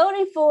 what are you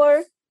voting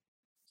for?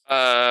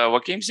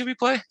 What games did we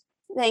play?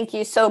 Thank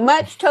you so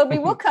much, Toby.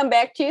 We'll come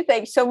back to you.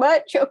 Thanks so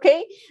much.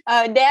 Okay,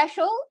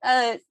 Dashel,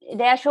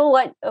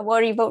 what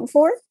are you voting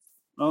for?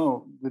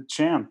 Oh, the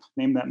champ.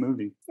 Name that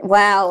movie.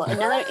 Wow,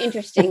 another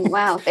interesting.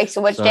 Wow, thanks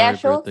so much, Sorry,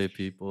 Dashel. birthday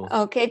people.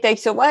 Okay,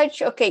 thanks so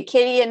much. Okay,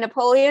 Kitty and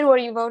Napoleon, what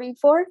are you voting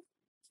for?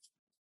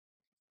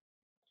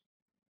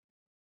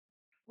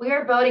 We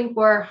are voting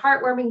for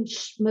Heartwarming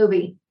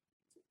movie.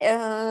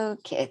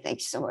 Okay,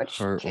 thanks so much,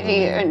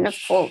 Kitty and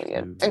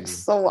Napoleon.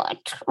 Thanks a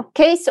lot.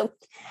 Okay, so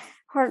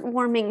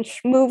Heartwarming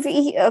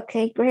movie.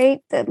 Okay, great.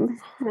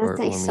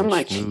 Thanks so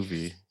much.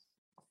 Movie.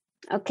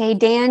 Okay,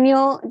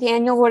 Daniel,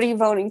 what are you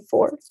voting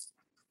for?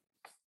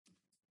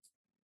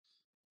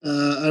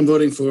 I'm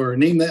voting for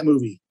Name That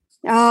Movie.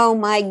 Oh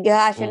my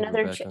gosh,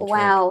 another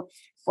wow.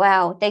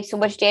 Thanks so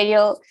much,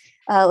 Daniel.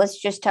 Let's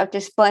just talk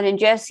to Spun and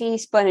Jesse.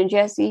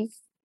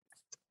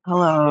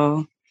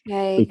 Hello.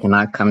 Hey. We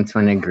cannot come to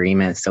an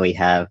agreement, so we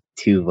have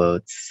two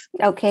votes.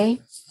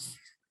 Okay.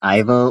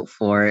 I vote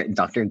for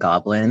Dr.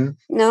 Goblin.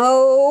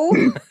 No.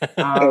 Dr.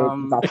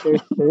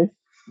 Seuss,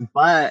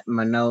 but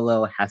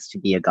Manolo has to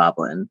be a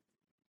goblin.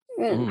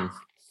 Yep.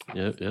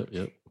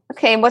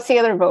 Okay, what's the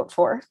other vote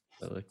for?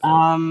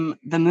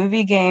 The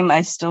movie game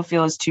I still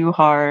feel is too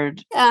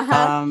hard.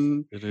 Uh-huh.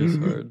 It is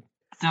hard.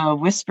 The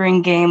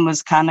whispering game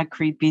was kind of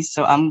creepy,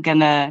 so I'm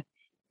gonna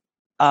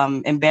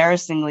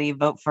embarrassingly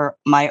vote for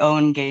my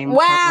own game.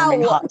 Wow.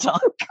 Hot Dog.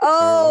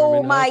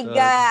 Oh my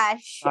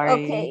gosh. Sorry.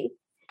 Okay.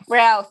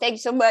 Wow, thank you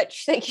so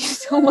much.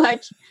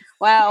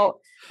 Wow.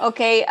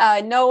 Okay,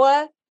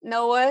 Noah.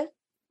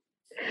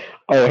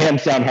 Oh,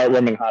 hands down,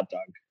 Heartwarming Hot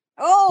Dog.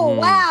 Oh,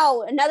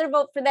 wow. Another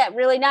vote for that.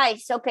 Really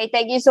nice. Okay,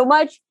 thank you so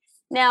much.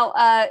 Now,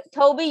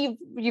 Toby,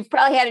 you've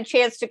probably had a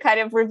chance to kind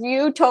of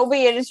review.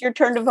 Toby, it is your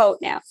turn to vote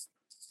now.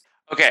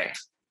 Okay,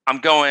 I'm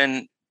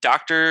going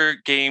Dr.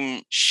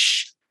 Game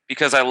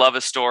because I love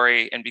a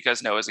story and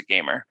because Noah's a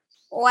gamer.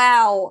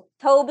 Wow,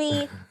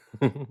 Toby,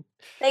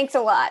 thanks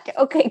a lot.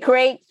 Okay,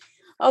 great.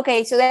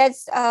 Okay, so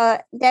that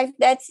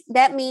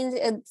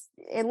means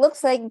it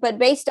looks like, but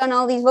based on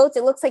all these votes,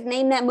 it looks like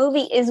Name That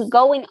Movie is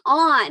going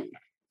on.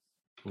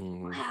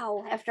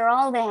 Wow, after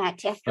all that,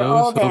 I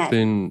was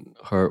hoping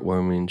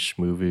Heartwarming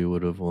Schmovie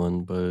would have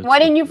won, but why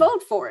didn't you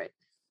vote for it?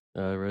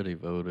 I already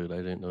voted. I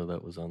didn't know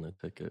that was on the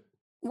ticket.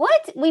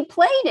 What? We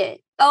played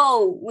it.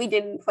 Oh, we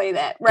didn't play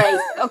that. Right.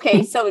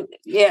 Okay. So,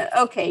 yeah.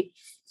 Okay.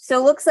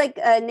 So looks like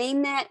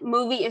Name That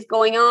Movie is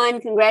going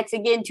on. Congrats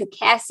again to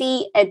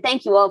Cassie. And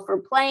thank you all for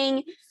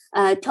playing.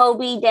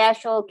 Toby,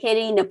 Dashel,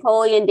 Kitty,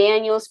 Napoleon,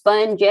 Daniel,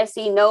 Spun,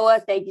 Jesse, Noah.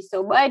 Thank you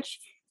so much.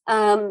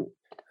 Happy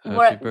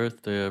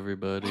birthday,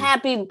 everybody.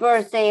 Happy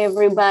birthday,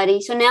 everybody.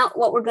 So now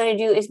what we're going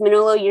to do is,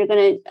 Manolo, you're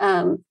going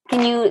to,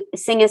 can you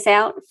sing us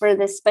out for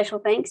this special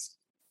thanks?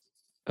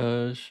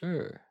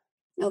 Sure.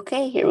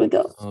 Okay, here we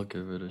go. I'll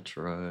give it a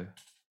try.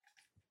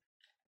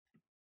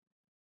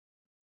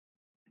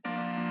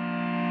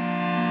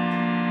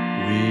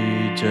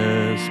 We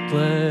just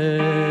play.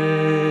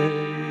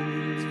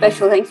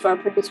 Special thanks to our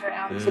producer,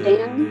 Alex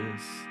Sedan.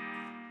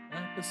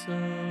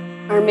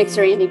 Our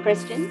mixer, Andy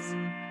Christians.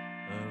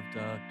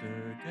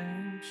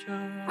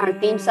 Our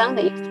theme song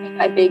that used to be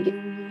by Big.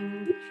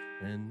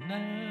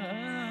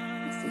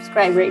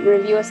 Subscribe, rate, and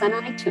review us on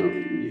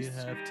iTunes.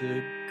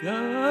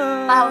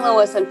 Follow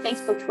us on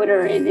Facebook,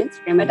 Twitter, and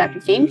Instagram at Dr.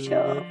 Game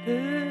Show.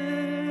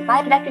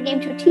 Buy the Dr. Game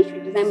Show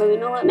t-shirt designed by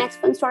Manolo at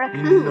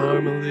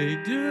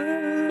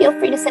MaxFunStore.com. Feel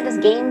free to send us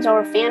games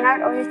or fan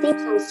art or your theme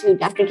songs to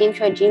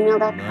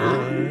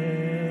drgameshow@gmail.com.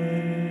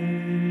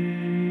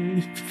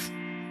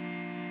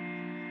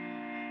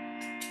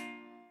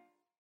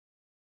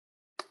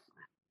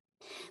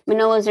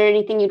 Manolo, is there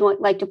anything you'd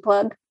like to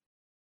plug?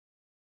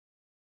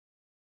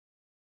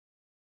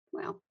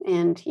 Well,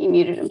 and he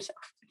muted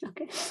himself.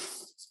 Okay.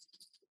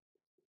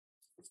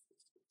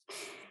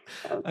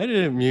 I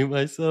didn't mute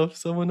myself.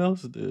 Someone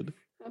else did.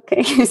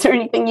 Okay. Is there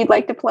anything you'd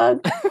like to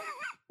plug?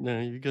 No,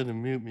 you're gonna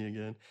mute me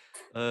again.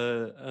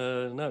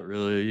 Not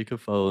really. You can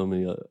follow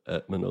me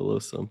at Manolo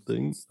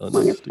something on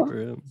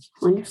Instagram.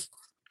 Wonderful.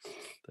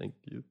 Thank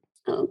you.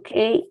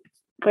 Okay,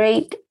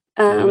 great.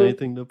 Do you have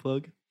anything to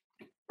plug?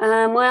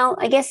 Well,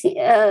 I guess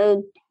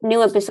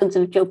new episodes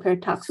of Joe Pair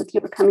Talks with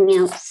You are coming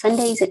out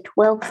Sundays at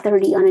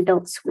 12:30 on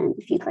Adult Swim.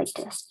 If you'd like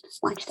to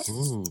watch that.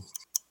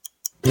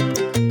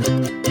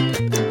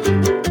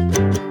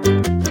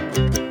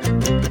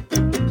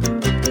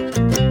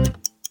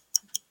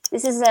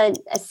 This is a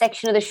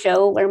section of the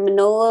show where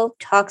Manolo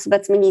talks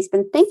about something he's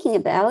been thinking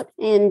about,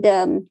 and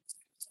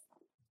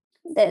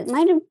that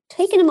might have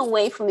taken him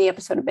away from the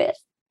episode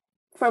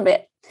for a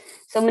bit.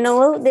 So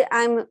Manolo,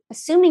 I'm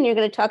assuming you're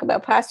going to talk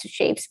about pasta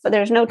shapes, but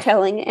there's no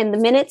telling, and the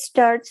minute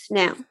starts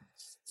now.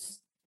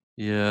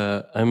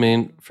 Yeah, I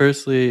mean,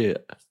 firstly,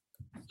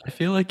 I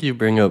feel like you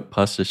bring up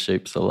pasta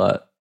shapes a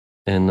lot,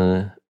 and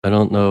I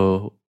don't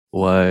know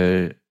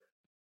why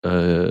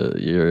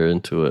you're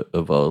into it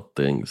of all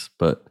things,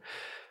 but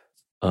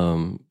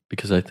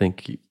because I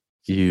think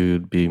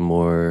you'd be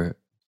more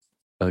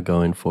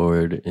going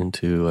forward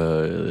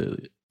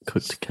into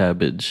cooked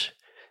cabbage,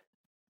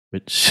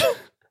 which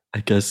I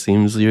guess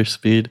seems your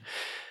speed.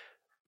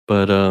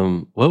 But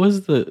what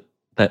was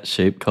that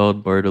shape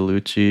called?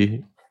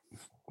 Bartolucci?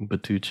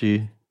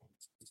 Bertucci?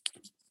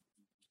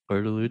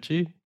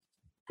 Bartolucci?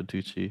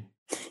 Bertucci.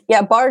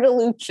 Yeah,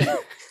 Bartolucci.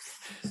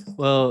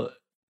 Well,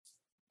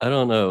 I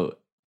don't know,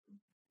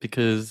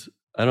 because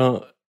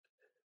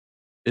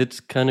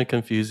it's kind of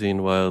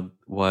confusing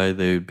why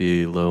they'd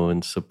be low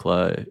in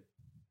supply,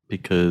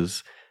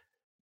 because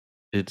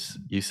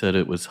you said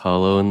it was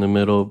hollow in the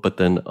middle, but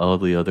then all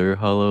the other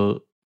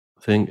hollow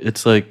thing,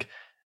 it's like,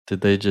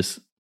 it's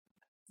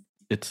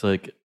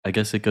like, I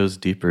guess it goes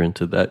deeper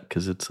into that,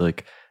 because it's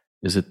like,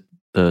 is it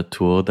the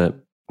tool that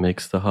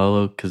makes the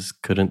hollow? Because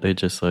couldn't they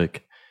just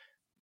like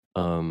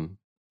oops,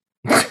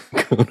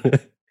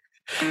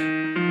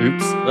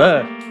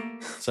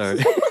 sorry.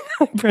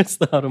 I pressed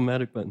the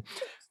automatic button.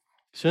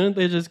 Shouldn't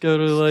they just go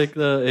to like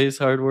the Ace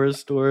Hardware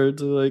store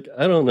to like,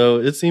 I don't know,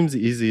 it seems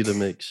easy to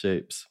make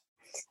shapes.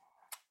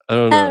 I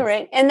don't know. All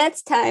right, and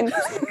that's time.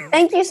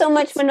 Thank you so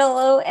much,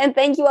 Manolo, and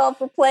thank you all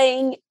for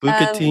playing.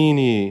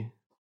 Bucatini.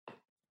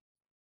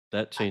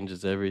 That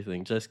changes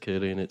everything. Just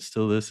kidding. It's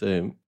still the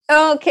same.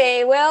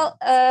 Okay, well,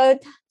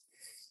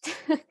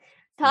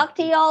 talk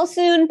to y'all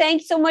soon.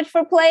 Thanks so much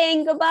for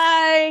playing.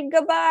 Goodbye,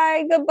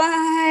 goodbye,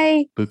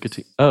 goodbye.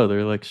 Bucatini. Oh,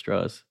 they're like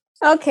straws.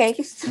 Okay.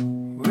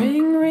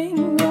 Ring,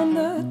 ring on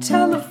the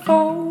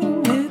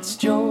telephone. It's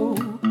Joe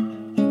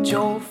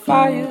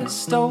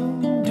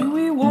Firestone. Do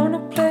we want to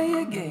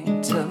play a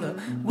game? Tell her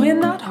we're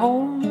not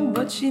home,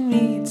 but she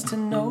needs to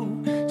know.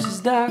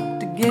 She's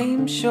Dr.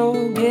 Game Show,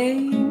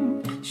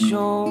 Game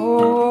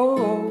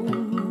Show.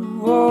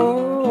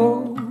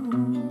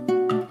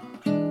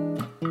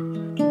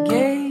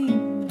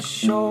 Game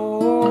Show.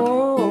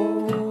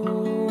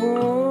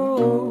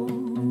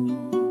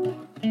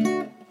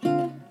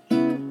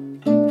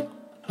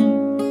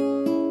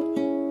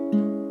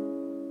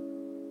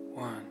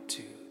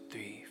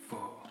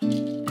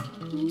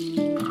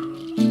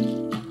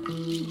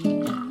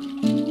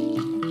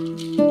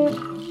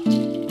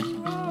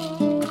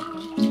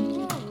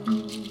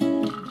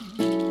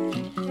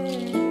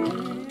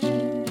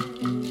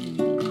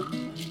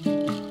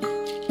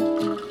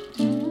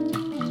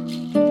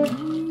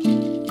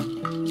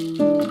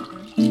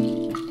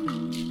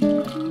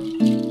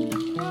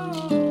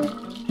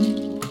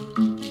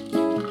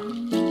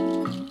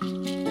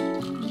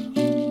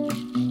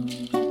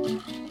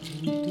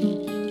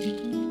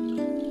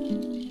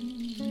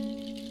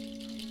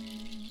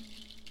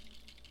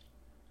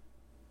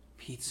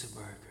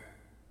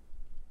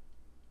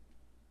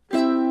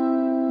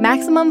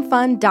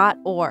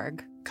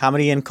 MaximumFun.org.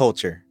 Comedy and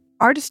culture.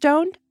 Artist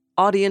owned.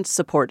 Audience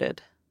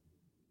supported.